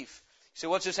 Unbelief. So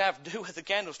what's this have to do with the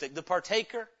candlestick? The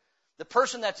partaker, the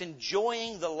person that's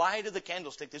enjoying the light of the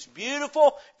candlestick, this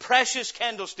beautiful, precious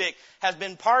candlestick, has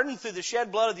been pardoned through the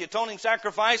shed blood of the atoning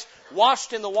sacrifice,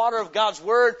 washed in the water of God's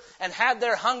Word, and had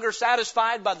their hunger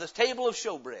satisfied by the table of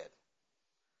showbread.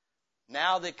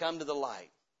 Now they come to the light.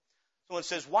 Someone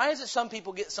says, why is it some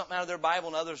people get something out of their Bible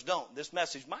and others don't? This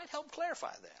message might help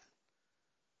clarify that.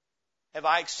 Have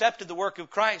I accepted the work of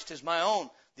Christ as my own?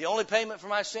 The only payment for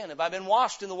my sin? Have I been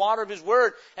washed in the water of His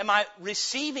Word? Am I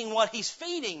receiving what He's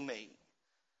feeding me?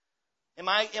 Am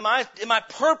I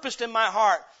purposed in my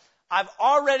heart? I've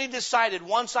already decided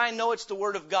once I know it's the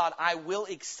Word of God, I will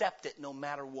accept it no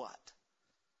matter what.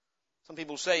 Some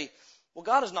people say, well,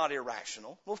 God is not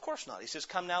irrational. Well, of course not. He says,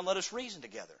 come now, let us reason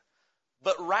together.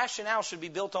 But rationale should be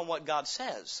built on what God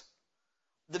says.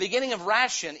 The beginning of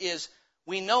ration is,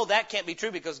 we know that can't be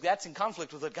true because that's in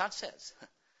conflict with what God says.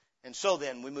 And so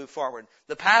then we move forward.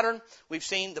 The pattern, we've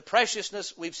seen. The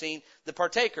preciousness, we've seen. The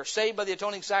partaker, saved by the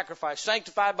atoning sacrifice,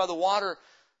 sanctified by the water,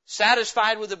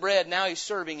 satisfied with the bread. Now he's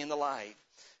serving in the light.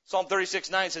 Psalm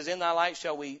 36:9 says, in thy light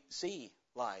shall we see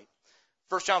light.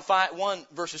 1 John 1,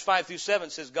 verses 5 through 7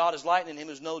 says, God is light, and in Him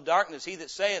is no darkness. He that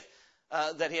saith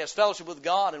that he has fellowship with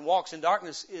God and walks in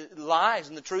darkness lies,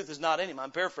 and the truth is not in him.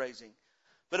 I'm paraphrasing.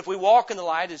 But if we walk in the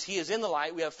light as He is in the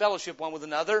light, we have fellowship one with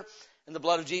another, and the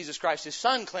blood of Jesus Christ, His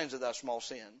Son, cleanseth us from all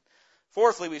sin.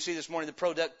 Fourthly, we see this morning the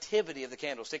productivity of the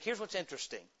candlestick. Here's what's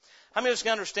interesting. How many of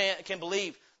us can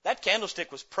believe that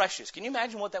candlestick was precious? Can you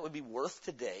imagine what that would be worth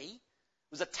today?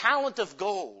 It was a talent of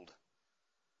gold.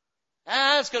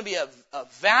 It's going to be a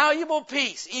valuable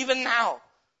piece, even now.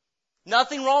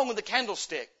 Nothing wrong with the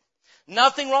candlestick.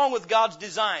 Nothing wrong with God's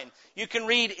design. You can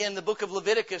read in the book of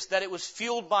Leviticus that it was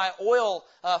fueled by oil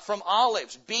from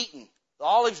olives, beaten. The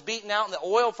olives beaten out, and the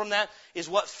oil from that is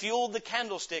what fueled the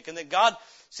candlestick. And that God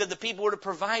said the people were to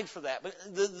provide for that. But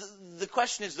the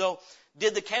question is, though,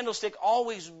 did the candlestick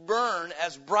always burn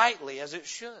as brightly as it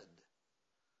should?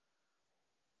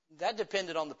 That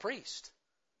depended on the priest.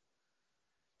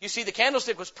 You see, the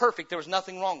candlestick was perfect. There was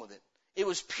nothing wrong with it. It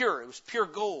was pure. It was pure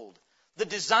gold. The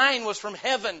design was from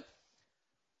heaven.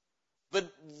 But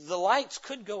the lights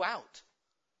could go out.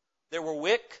 There were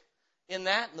wick in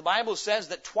that. The Bible says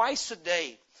that twice a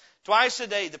day,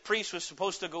 the priest was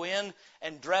supposed to go in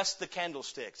and dress the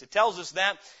candlesticks. It tells us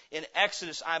that in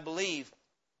Exodus, I believe.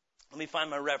 Let me find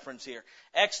my reference here.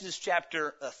 Exodus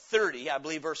chapter 30, I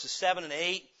believe verses 7 and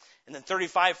 8. And then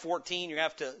 35:14, you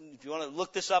have to, if you want to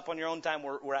look this up on your own time,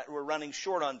 we're running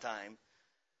short on time.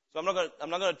 So I'm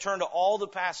not going to turn to all the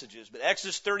passages, but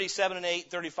Exodus 37 and 8,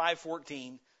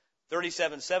 35:14,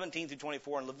 37:17 through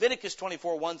 24, and Leviticus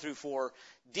 24, 1 through 4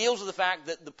 deals with the fact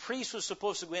that the priest was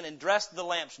supposed to go in and dress the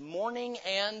lamps morning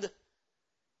and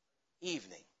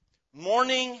evening.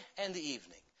 Morning and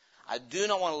evening. I do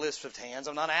not want to list of hands.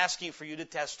 I'm not asking for you to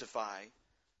testify.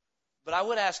 But I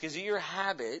would ask, is it your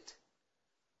habit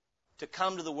to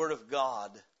come to the Word of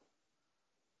God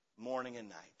morning and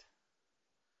night?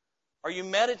 Are you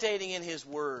meditating in His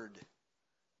Word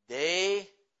day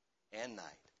and night?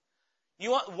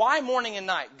 Why morning and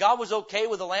night? God was okay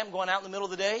with a lamp going out in the middle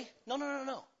of the day?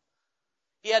 No.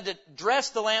 He had to dress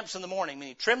the lamps in the morning,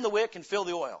 meaning trim the wick and fill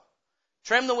the oil.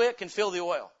 Trim the wick and fill the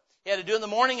oil. He had to do it in the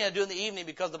morning and had to do it in the evening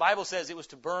because the Bible says it was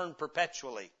to burn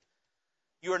perpetually.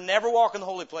 You are never walking the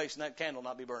holy place and that candle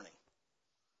not be burning.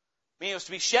 Meaning it was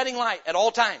to be shedding light at all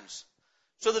times.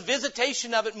 So the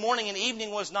visitation of it morning and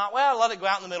evening was not, well, let it go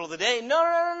out in the middle of the day.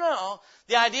 No.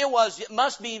 The idea was it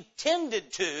must be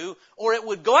tended to or it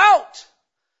would go out.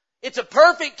 It's a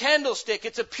perfect candlestick.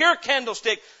 It's a pure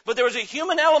candlestick. But there was a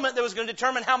human element that was going to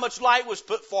determine how much light was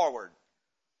put forward.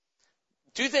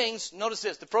 Two things. Notice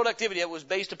this. The productivity of it was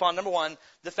based upon, number one,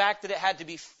 the fact that it had to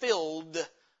be filled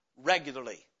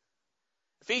regularly.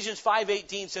 Ephesians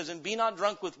 5:18 says, and be not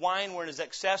drunk with wine wherein is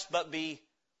excess, but be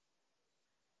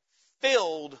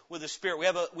filled with the Spirit.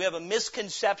 We have a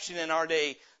misconception in our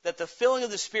day that the filling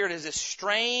of the Spirit is this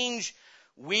strange,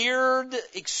 weird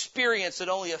experience that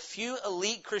only a few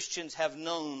elite Christians have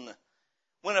known.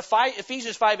 When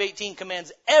Ephesians 5:18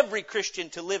 commands every Christian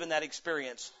to live in that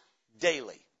experience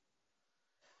daily.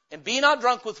 And be not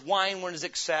drunk with wine when it is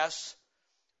excess,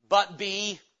 but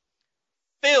be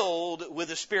filled with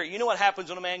the Spirit. You know what happens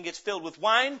when a man gets filled with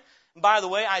wine? And by the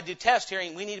way, I detest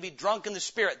hearing we need to be drunk in the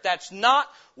Spirit. That's not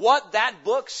what that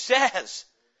book says.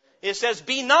 It says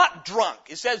be not drunk.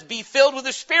 It says be filled with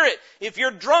the Spirit. If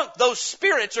you're drunk, those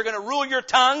spirits are going to rule your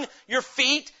tongue, your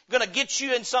feet, going to get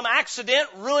you in some accident,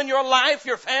 ruin your life,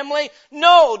 your family.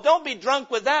 No, don't be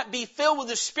drunk with that. Be filled with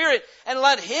the Spirit and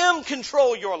let Him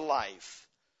control your life.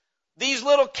 These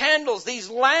little candles, these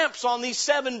lamps on these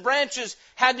 7 branches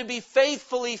had to be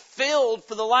faithfully filled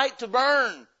for the light to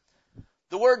burn.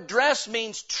 The word dress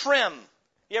means trim.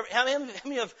 How many of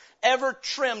you have ever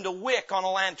trimmed a wick on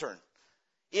a lantern?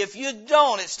 If you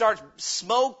don't, it starts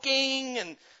smoking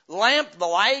and the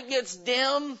light gets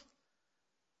dim.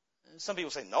 Some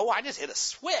people say, no, I just hit a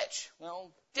switch.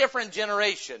 Well, different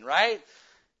generation, right?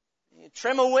 You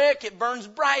trim a wick, it burns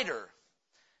brighter.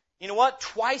 You know what?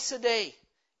 Twice a day,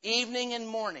 evening and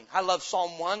morning. I love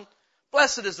Psalm 1.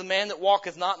 Blessed is the man that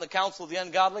walketh not in the counsel of the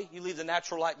ungodly. You leave the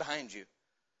natural light behind you.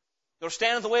 Nor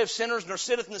standeth in the way of sinners, nor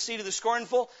sitteth in the seat of the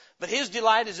scornful. But his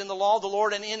delight is in the law of the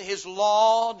Lord, and in his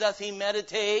law doth he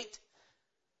meditate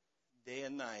day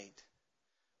and night.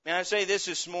 May I say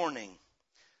this morning?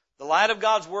 The light of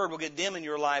God's Word will get dim in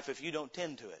your life if you don't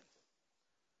tend to it.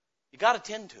 You've got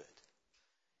to tend to it.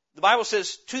 The Bible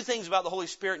says 2 things about the Holy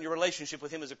Spirit and your relationship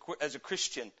with Him as a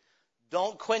Christian.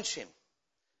 Don't quench Him.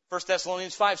 1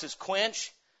 Thessalonians 5 says,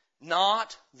 quench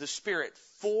not the Spirit.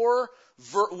 4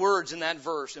 words in that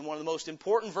verse, and one of the most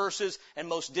important verses and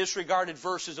most disregarded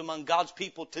verses among God's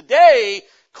people today.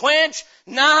 Quench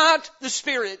not the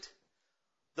Spirit.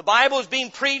 The Bible is being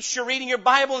preached, you're reading your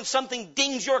Bible, and something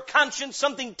dings your conscience,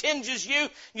 something tinges you.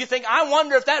 You think, I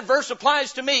wonder if that verse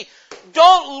applies to me.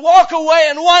 Don't walk away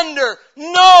and wonder.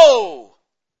 No!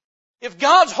 If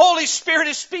God's Holy Spirit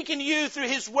is speaking to you through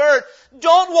His Word,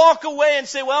 don't walk away and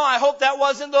say, well, I hope that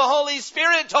wasn't the Holy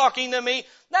Spirit talking to me.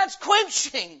 That's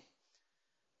quenching.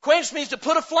 Quench means to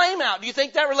put a flame out. Do you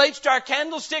think that relates to our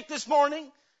candlestick this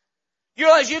morning? You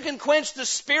realize you can quench the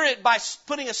Spirit by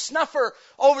putting a snuffer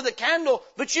over the candle,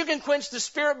 but you can quench the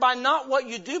Spirit by not what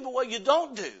you do, but what you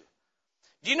don't do.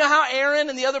 Do you know how Aaron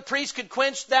and the other priests could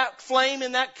quench that flame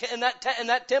in that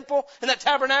temple, in that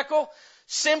tabernacle?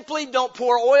 Simply don't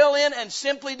pour oil in and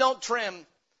simply don't trim.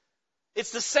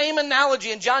 It's the same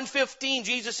analogy. In John 15,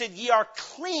 Jesus said, ye are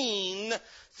clean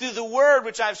through the word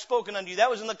which I have spoken unto you. That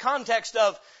was in the context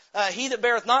of he that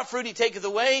beareth not fruit he taketh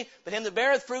away, but him that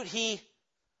beareth fruit he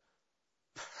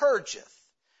purgeth.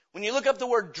 When you look up the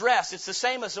word dress, it's the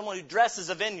same as someone who dresses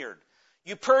a vineyard.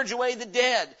 You purge away the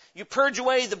dead. You purge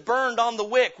away the burned on the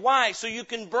wick. Why? So you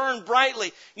can burn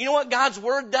brightly. You know what God's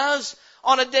Word does?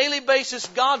 On a daily basis,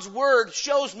 God's Word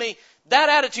shows me that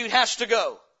attitude has to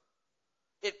go.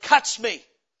 It cuts me.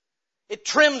 It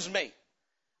trims me.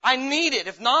 I need it.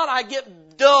 If not, I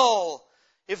get dull.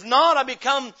 If not,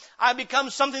 I become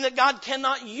something that God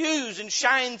cannot use and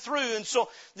shine through. And so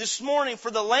this morning, for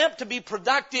the lamp to be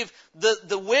productive,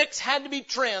 the wicks had to be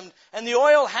trimmed and the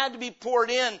oil had to be poured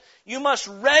in. You must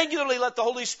regularly let the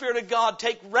Holy Spirit of God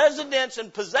take residence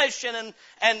and possession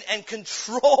and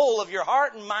control of your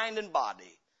heart and mind and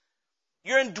body.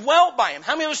 You're indwelt by Him.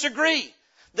 How many of us agree?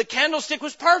 The candlestick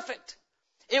was perfect.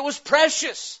 It was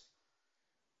precious.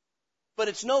 But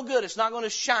it's no good. It's not going to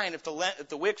shine if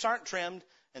the wicks aren't trimmed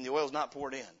and the oil's not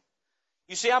poured in.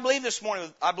 You see, I believe this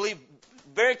morning, I believe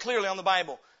very clearly on the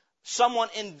Bible, someone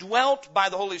indwelt by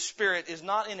the Holy Spirit is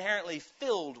not inherently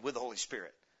filled with the Holy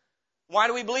Spirit. Why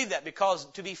do we believe that? Because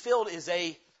to be filled is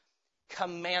a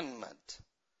commandment.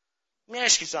 Let me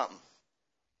ask you something.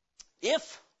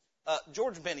 If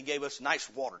George and Penny gave us a nice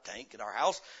water tank at our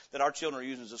house that our children are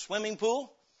using as a swimming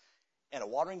pool and a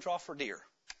watering trough for deer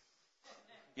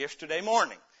yesterday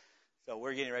morning. So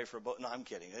we're getting ready for a boat. No, I'm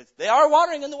kidding. They are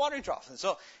watering in the watering trough. And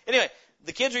so anyway,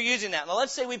 the kids are using that. Now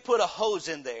let's say we put a hose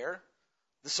in there.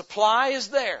 The supply is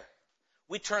there.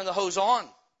 We turn the hose on.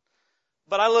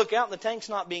 But I look out and the tank's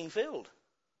not being filled.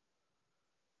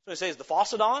 So I say, is the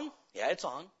faucet on? Yeah, it's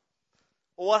on.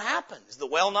 Well, what happened? Is the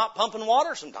well not pumping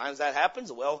water? Sometimes that happens.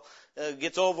 The well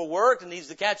gets overworked and needs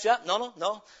to catch up.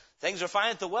 No. Things are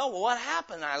fine at the well. Well, what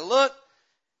happened? I look.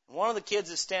 One of the kids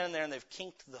is standing there and they've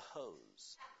kinked the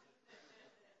hose.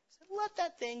 I said, let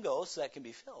that thing go so that can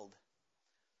be filled.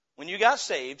 When you got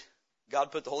saved,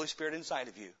 God put the Holy Spirit inside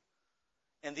of you.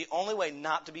 And the only way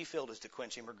not to be filled is to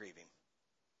quench Him or grieve Him.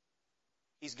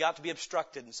 He's got to be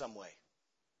obstructed in some way.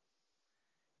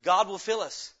 God will fill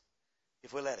us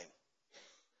if we let Him.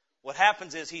 What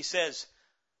happens is he says,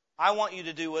 I want you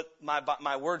to do what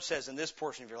my word says in this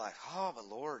portion of your life. Oh, but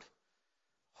Lord,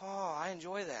 oh, I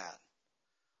enjoy that.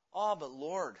 Oh, but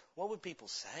Lord, what would people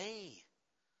say?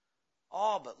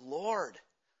 Oh, but Lord,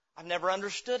 I've never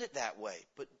understood it that way.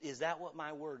 But is that what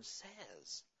my word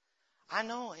says? I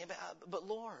know, but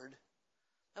Lord,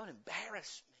 that would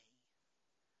embarrass me.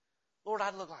 Lord,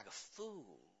 I'd look like a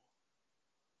fool.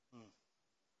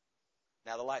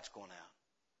 Now the light's going out.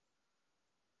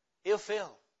 He'll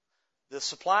fill. The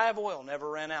supply of oil never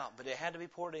ran out, but it had to be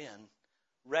poured in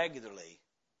regularly.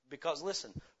 Because,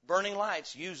 listen, burning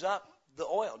lights use up the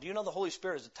oil. Do you know the Holy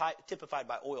Spirit is typified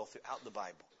by oil throughout the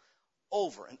Bible?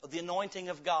 And the anointing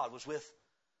of God was with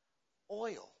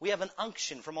oil. We have an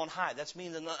unction from on high. That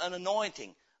means an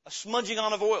anointing, a smudging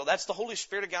on of oil. That's the Holy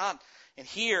Spirit of God. And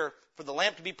here, for the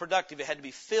lamp to be productive, it had to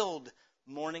be filled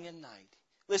morning and night.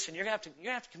 Listen, you're going to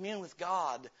have to commune with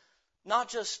God, not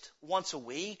just once a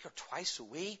week or twice a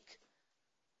week.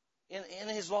 In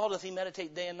His law doth He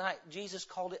meditate day and night. Jesus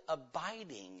called it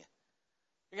abiding.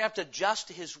 You're going to have to adjust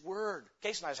to His Word.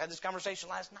 Case and I just had this conversation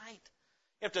last night.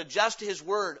 You have to adjust to His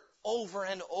Word over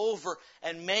and over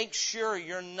and make sure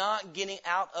you're not getting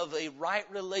out of a right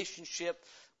relationship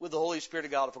with the Holy Spirit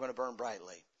of God if we're going to burn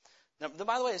brightly. Now,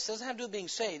 by the way, this doesn't have to do with being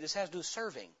saved. This has to do with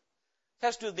serving. It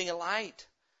has to do with being a light.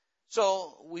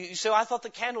 So you say, well, I thought the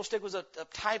candlestick was a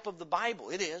type of the Bible.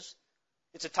 It is.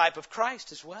 It's a type of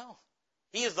Christ as well.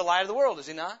 He is the light of the world, is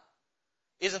He not?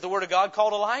 Isn't the Word of God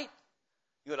called a light?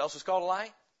 You know what else is called a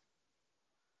light?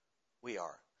 We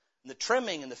are. And the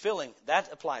trimming and the filling,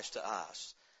 that applies to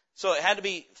us. So it had to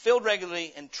be filled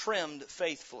regularly and trimmed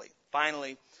faithfully.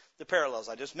 Finally, the parallels.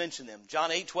 I just mentioned them. John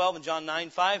 8:12 and John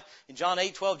 9:5. In John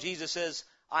 8:12, Jesus says,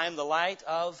 I am the light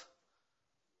of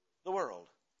the world.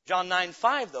 John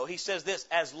 9:5, though, He says this,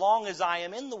 as long as I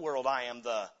am in the world, I am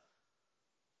the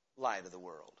light of the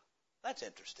world. That's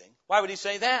interesting. Why would He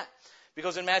say that?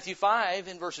 Because in Matthew 5,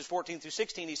 in verses 14 through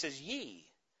 16, He says, ye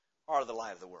are the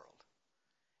light of the world.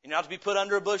 You're not to be put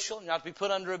under a bushel. You're not to be put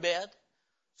under a bed.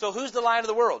 So who's the light of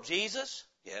the world? Jesus?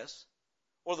 Yes.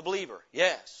 Or the believer?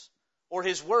 Yes. Or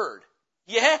His Word?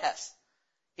 Yes.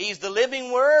 He's the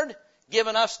living Word,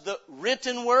 given us the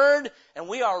written Word, and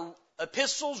we are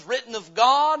epistles written of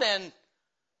God and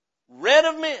read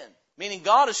of men. Meaning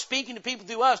God is speaking to people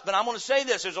through us. But I'm going to say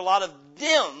this, there's a lot of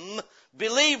dim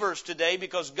believers today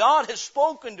because God has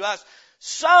spoken to us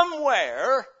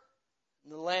somewhere.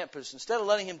 The lamp is, instead of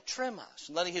letting Him trim us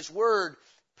and letting His Word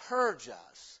purge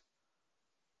us,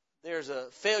 there's a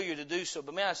failure to do so.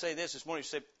 But may I say this morning, you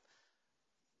say,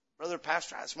 Brother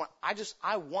Pastor,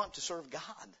 I want to serve God.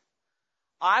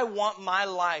 I want my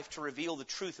life to reveal the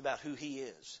truth about who He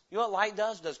is. You know what light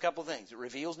does? It does a couple of things. It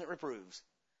reveals and it reproves.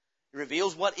 It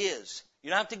reveals what is.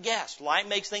 You don't have to guess. Light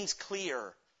makes things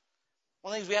clear.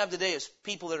 One of the things we have today is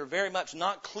people that are very much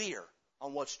not clear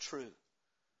on what's true.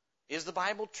 Is the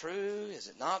Bible true? Is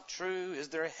it not true? Is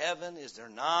there a heaven? Is there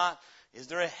not? Is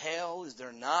there a hell? Is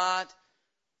there not?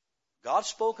 God's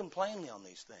spoken plainly on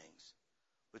these things.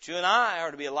 But you and I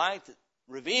are to be a light that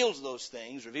reveals those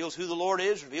things, reveals who the Lord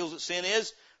is, reveals what sin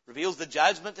is, reveals the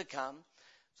judgment to come.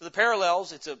 So the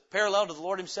parallels, it's a parallel to the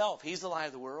Lord Himself. He's the light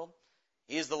of the world.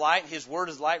 He is the light. His Word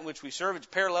is the light in which we serve.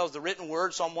 It parallels the written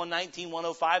Word. Psalm 119,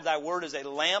 105, Thy Word is a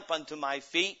lamp unto my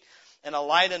feet and a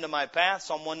light unto my path.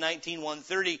 Psalm 119,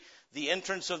 130, the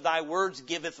entrance of Thy words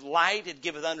giveth light. It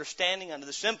giveth understanding unto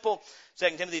the simple.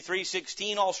 2 Timothy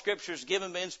 3:16, all Scripture is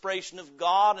given by inspiration of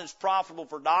God and is profitable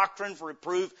for doctrine, for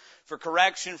reproof, for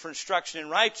correction, for instruction in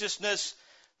righteousness,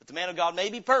 that the man of God may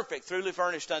be perfect, thoroughly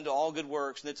furnished unto all good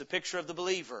works. And it's a picture of the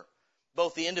believer,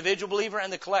 both the individual believer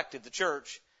and the collective, the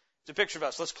church. It's a picture of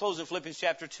us. Let's close in Philippians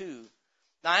chapter 2.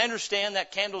 Now, I understand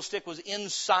that candlestick was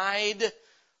inside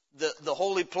the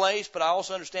holy place, but I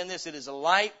also understand this. It is a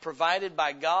light provided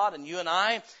by God, and you and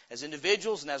I, as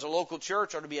individuals and as a local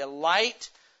church, are to be a light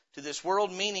to this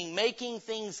world, meaning making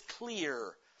things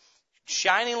clear,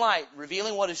 shining light,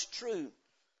 revealing what is true.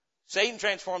 Satan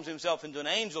transforms himself into an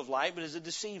angel of light, but is a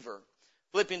deceiver.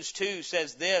 Philippians 2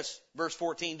 says this, verse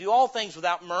 14, do all things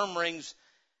without murmurings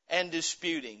and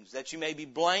disputings, that you may be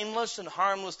blameless and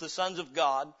harmless, the sons of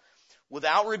God,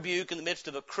 without rebuke in the midst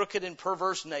of a crooked and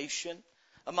perverse nation,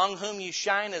 among whom you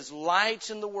shine as lights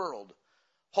in the world,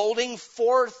 holding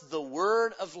forth the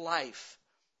word of life,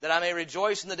 that I may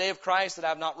rejoice in the day of Christ, that I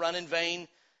have not run in vain,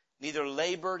 neither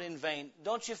labored in vain.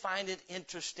 Don't you find it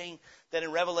interesting that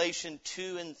in Revelation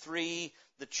 2 and 3,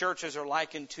 the churches are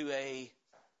likened to a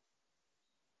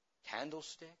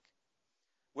candlestick?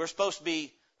 We're supposed to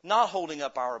be not holding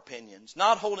up our opinions,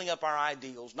 not holding up our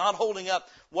ideals, not holding up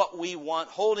what we want,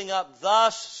 holding up,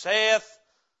 thus saith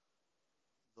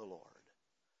the Lord.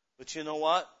 But you know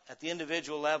what? At the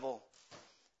individual level,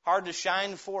 hard to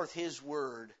shine forth His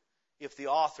Word if the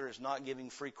author is not giving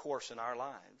free course in our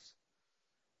lives.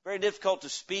 Very difficult to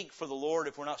speak for the Lord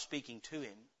if we're not speaking to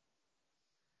Him.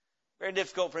 Very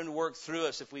difficult for Him to work through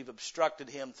us if we've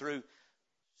obstructed Him through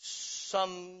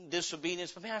some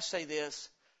disobedience. But may I say this,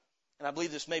 and I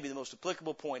believe this may be the most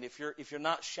applicable point, if you're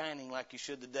not shining like you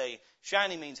should today.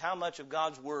 Shining means how much of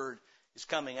God's Word is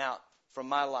coming out from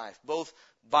my life, both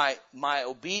by my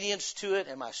obedience to it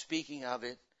and my speaking of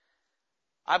it.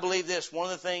 I believe this, one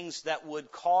of the things that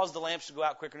would cause the lamps to go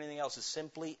out quicker than anything else is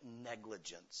simply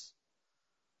negligence.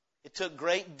 It took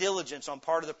great diligence on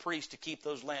part of the priest to keep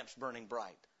those lamps burning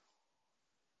bright.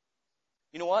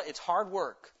 You know what? It's hard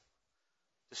work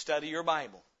to study your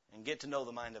Bible and get to know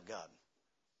the mind of God.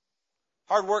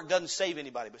 Hard work doesn't save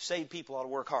anybody, but saved people ought to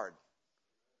work hard.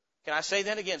 Can I say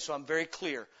that again so I'm very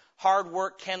clear? Hard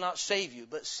work cannot save you,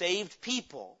 but saved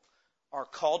people are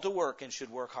called to work and should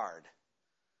work hard.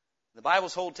 The Bible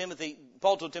told Timothy,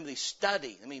 Paul told Timothy,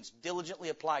 study. That means diligently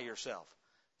apply yourself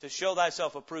to show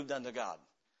thyself approved unto God.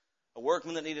 A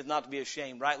workman that needeth not to be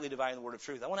ashamed, rightly dividing the word of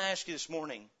truth. I want to ask you this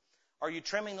morning, are you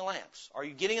trimming the lamps? Are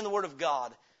you getting in the Word of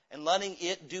God and letting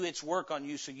it do its work on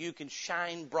you so you can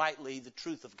shine brightly the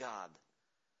truth of God?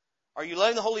 Are you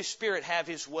letting the Holy Spirit have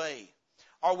His way?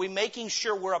 Are we making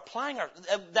sure we're applying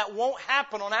that won't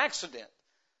happen on accident?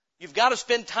 You've got to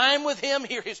spend time with Him,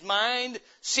 hear His mind,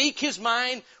 seek His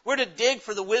mind. We're to dig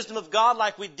for the wisdom of God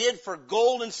like we did for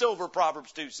gold and silver,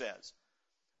 Proverbs 2 says.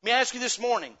 Let me ask you this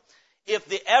morning, if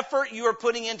the effort you are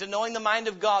putting into knowing the mind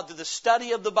of God through the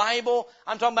study of the Bible,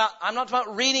 I'm not talking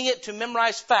about reading it to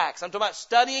memorize facts. I'm talking about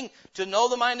studying to know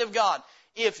the mind of God.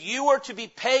 If you were to be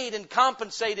paid and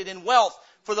compensated in wealth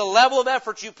for the level of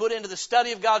effort you put into the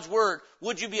study of God's Word,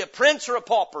 would you be a prince or a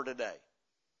pauper today?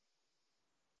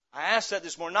 I ask that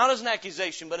this morning, not as an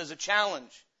accusation, but as a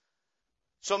challenge.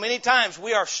 So many times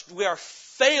we are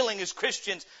failing as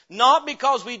Christians, not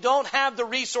because we don't have the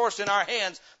resource in our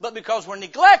hands, but because we're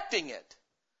neglecting it.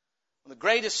 One of the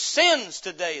greatest sins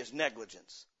today is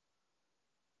negligence.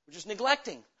 We're just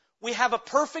neglecting. We have a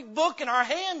perfect book in our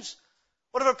hands.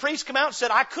 What if a priest come out and said,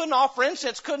 I couldn't offer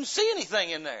incense, couldn't see anything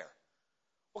in there?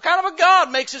 What kind of a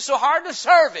God makes it so hard to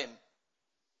serve Him?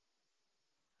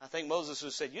 I think Moses would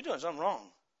have said, you're doing something wrong.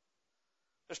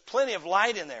 There's plenty of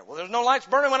light in there. Well, there's no lights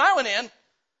burning when I went in.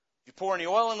 You pour any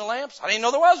oil in the lamps? I didn't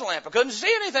know there was a lamp. I couldn't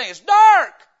see anything. It's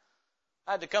dark.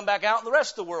 I had to come back out in the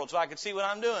rest of the world so I could see what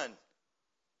I'm doing.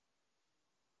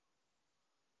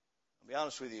 I'll be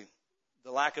honest with you.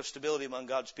 The lack of stability among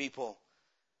God's people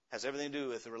has everything to do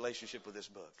with the relationship with this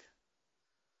book.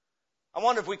 I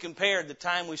wonder if we compared the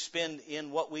time we spend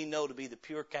in what we know to be the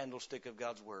pure candlestick of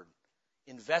God's Word,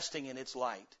 investing in its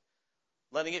light,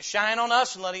 letting it shine on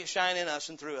us and letting it shine in us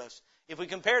and through us. If we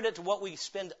compared it to what we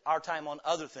spend our time on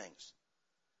other things.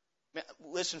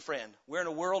 Listen, friend, we're in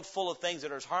a world full of things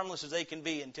that are as harmless as they can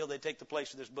be until they take the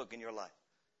place of this book in your life.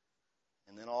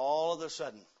 And then all of a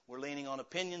sudden, we're leaning on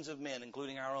opinions of men,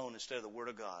 including our own, instead of the Word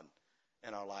of God,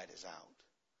 and our light is out.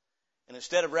 And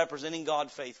instead of representing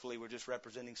God faithfully, we're just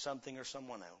representing something or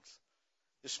someone else.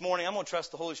 This morning, I'm going to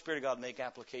trust the Holy Spirit of God to make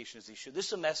application as He should. This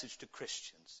is a message to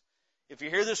Christians. If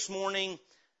you're here this morning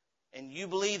and you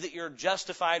believe that you're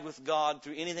justified with God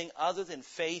through anything other than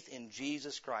faith in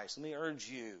Jesus Christ, let me urge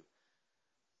you,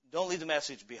 don't leave the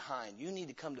message behind. You need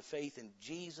to come to faith in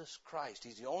Jesus Christ.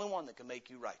 He's the only one that can make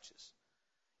you righteous.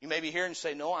 You may be here and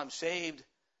say, no, I'm saved,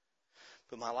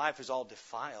 but my life is all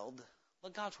defiled.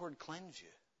 Let God's Word cleanse you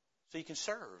so you can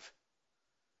serve.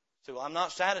 So I'm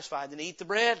not satisfied, then eat the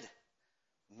bread.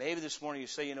 Maybe this morning you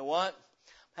say, you know what?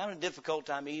 I'm having a difficult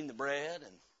time eating the bread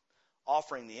and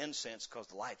offering the incense because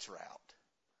the lights are out.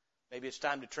 Maybe it's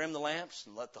time to trim the lamps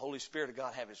and let the Holy Spirit of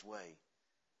God have His way.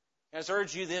 And I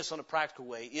urge you this on a practical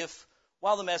way. If,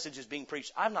 while the message is being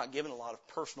preached, I've not given a lot of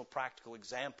personal practical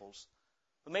examples,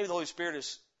 but maybe the Holy Spirit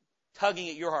is tugging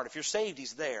at your heart. If you're saved,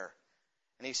 He's there.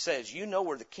 And He says, you know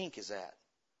where the kink is at.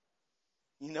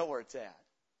 You know where it's at.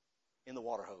 In the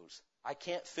water hose. I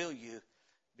can't fill you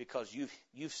because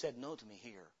you've said no to me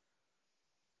here.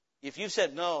 If you've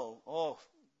said no, oh,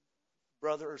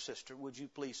 brother or sister, would you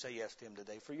please say yes to Him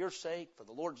today? For your sake, for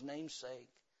the Lord's name's sake.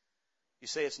 You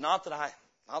say, it's not that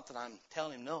I'm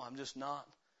telling Him no,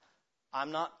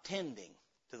 I'm not tending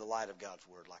to the light of God's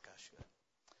Word like I should.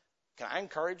 Can I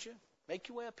encourage you? Make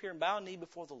your way up here and bow a knee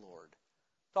before the Lord.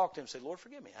 Talk to Him. Say, Lord,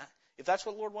 forgive me. If that's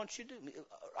what the Lord wants you to do,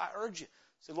 I urge you.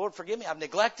 Say, Lord, forgive me. I've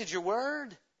neglected your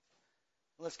Word.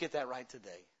 Let's get that right today.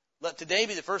 Let today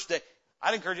be the first day.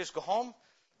 I'd encourage you to go home,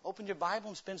 open your Bible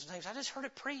and spend some time. I just heard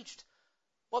it preached.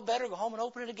 What better, go home and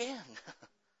open it again.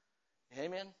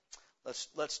 Amen.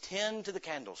 Let's tend to the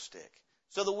candlestick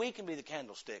so that we can be the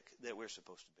candlestick that we're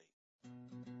supposed to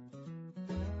be.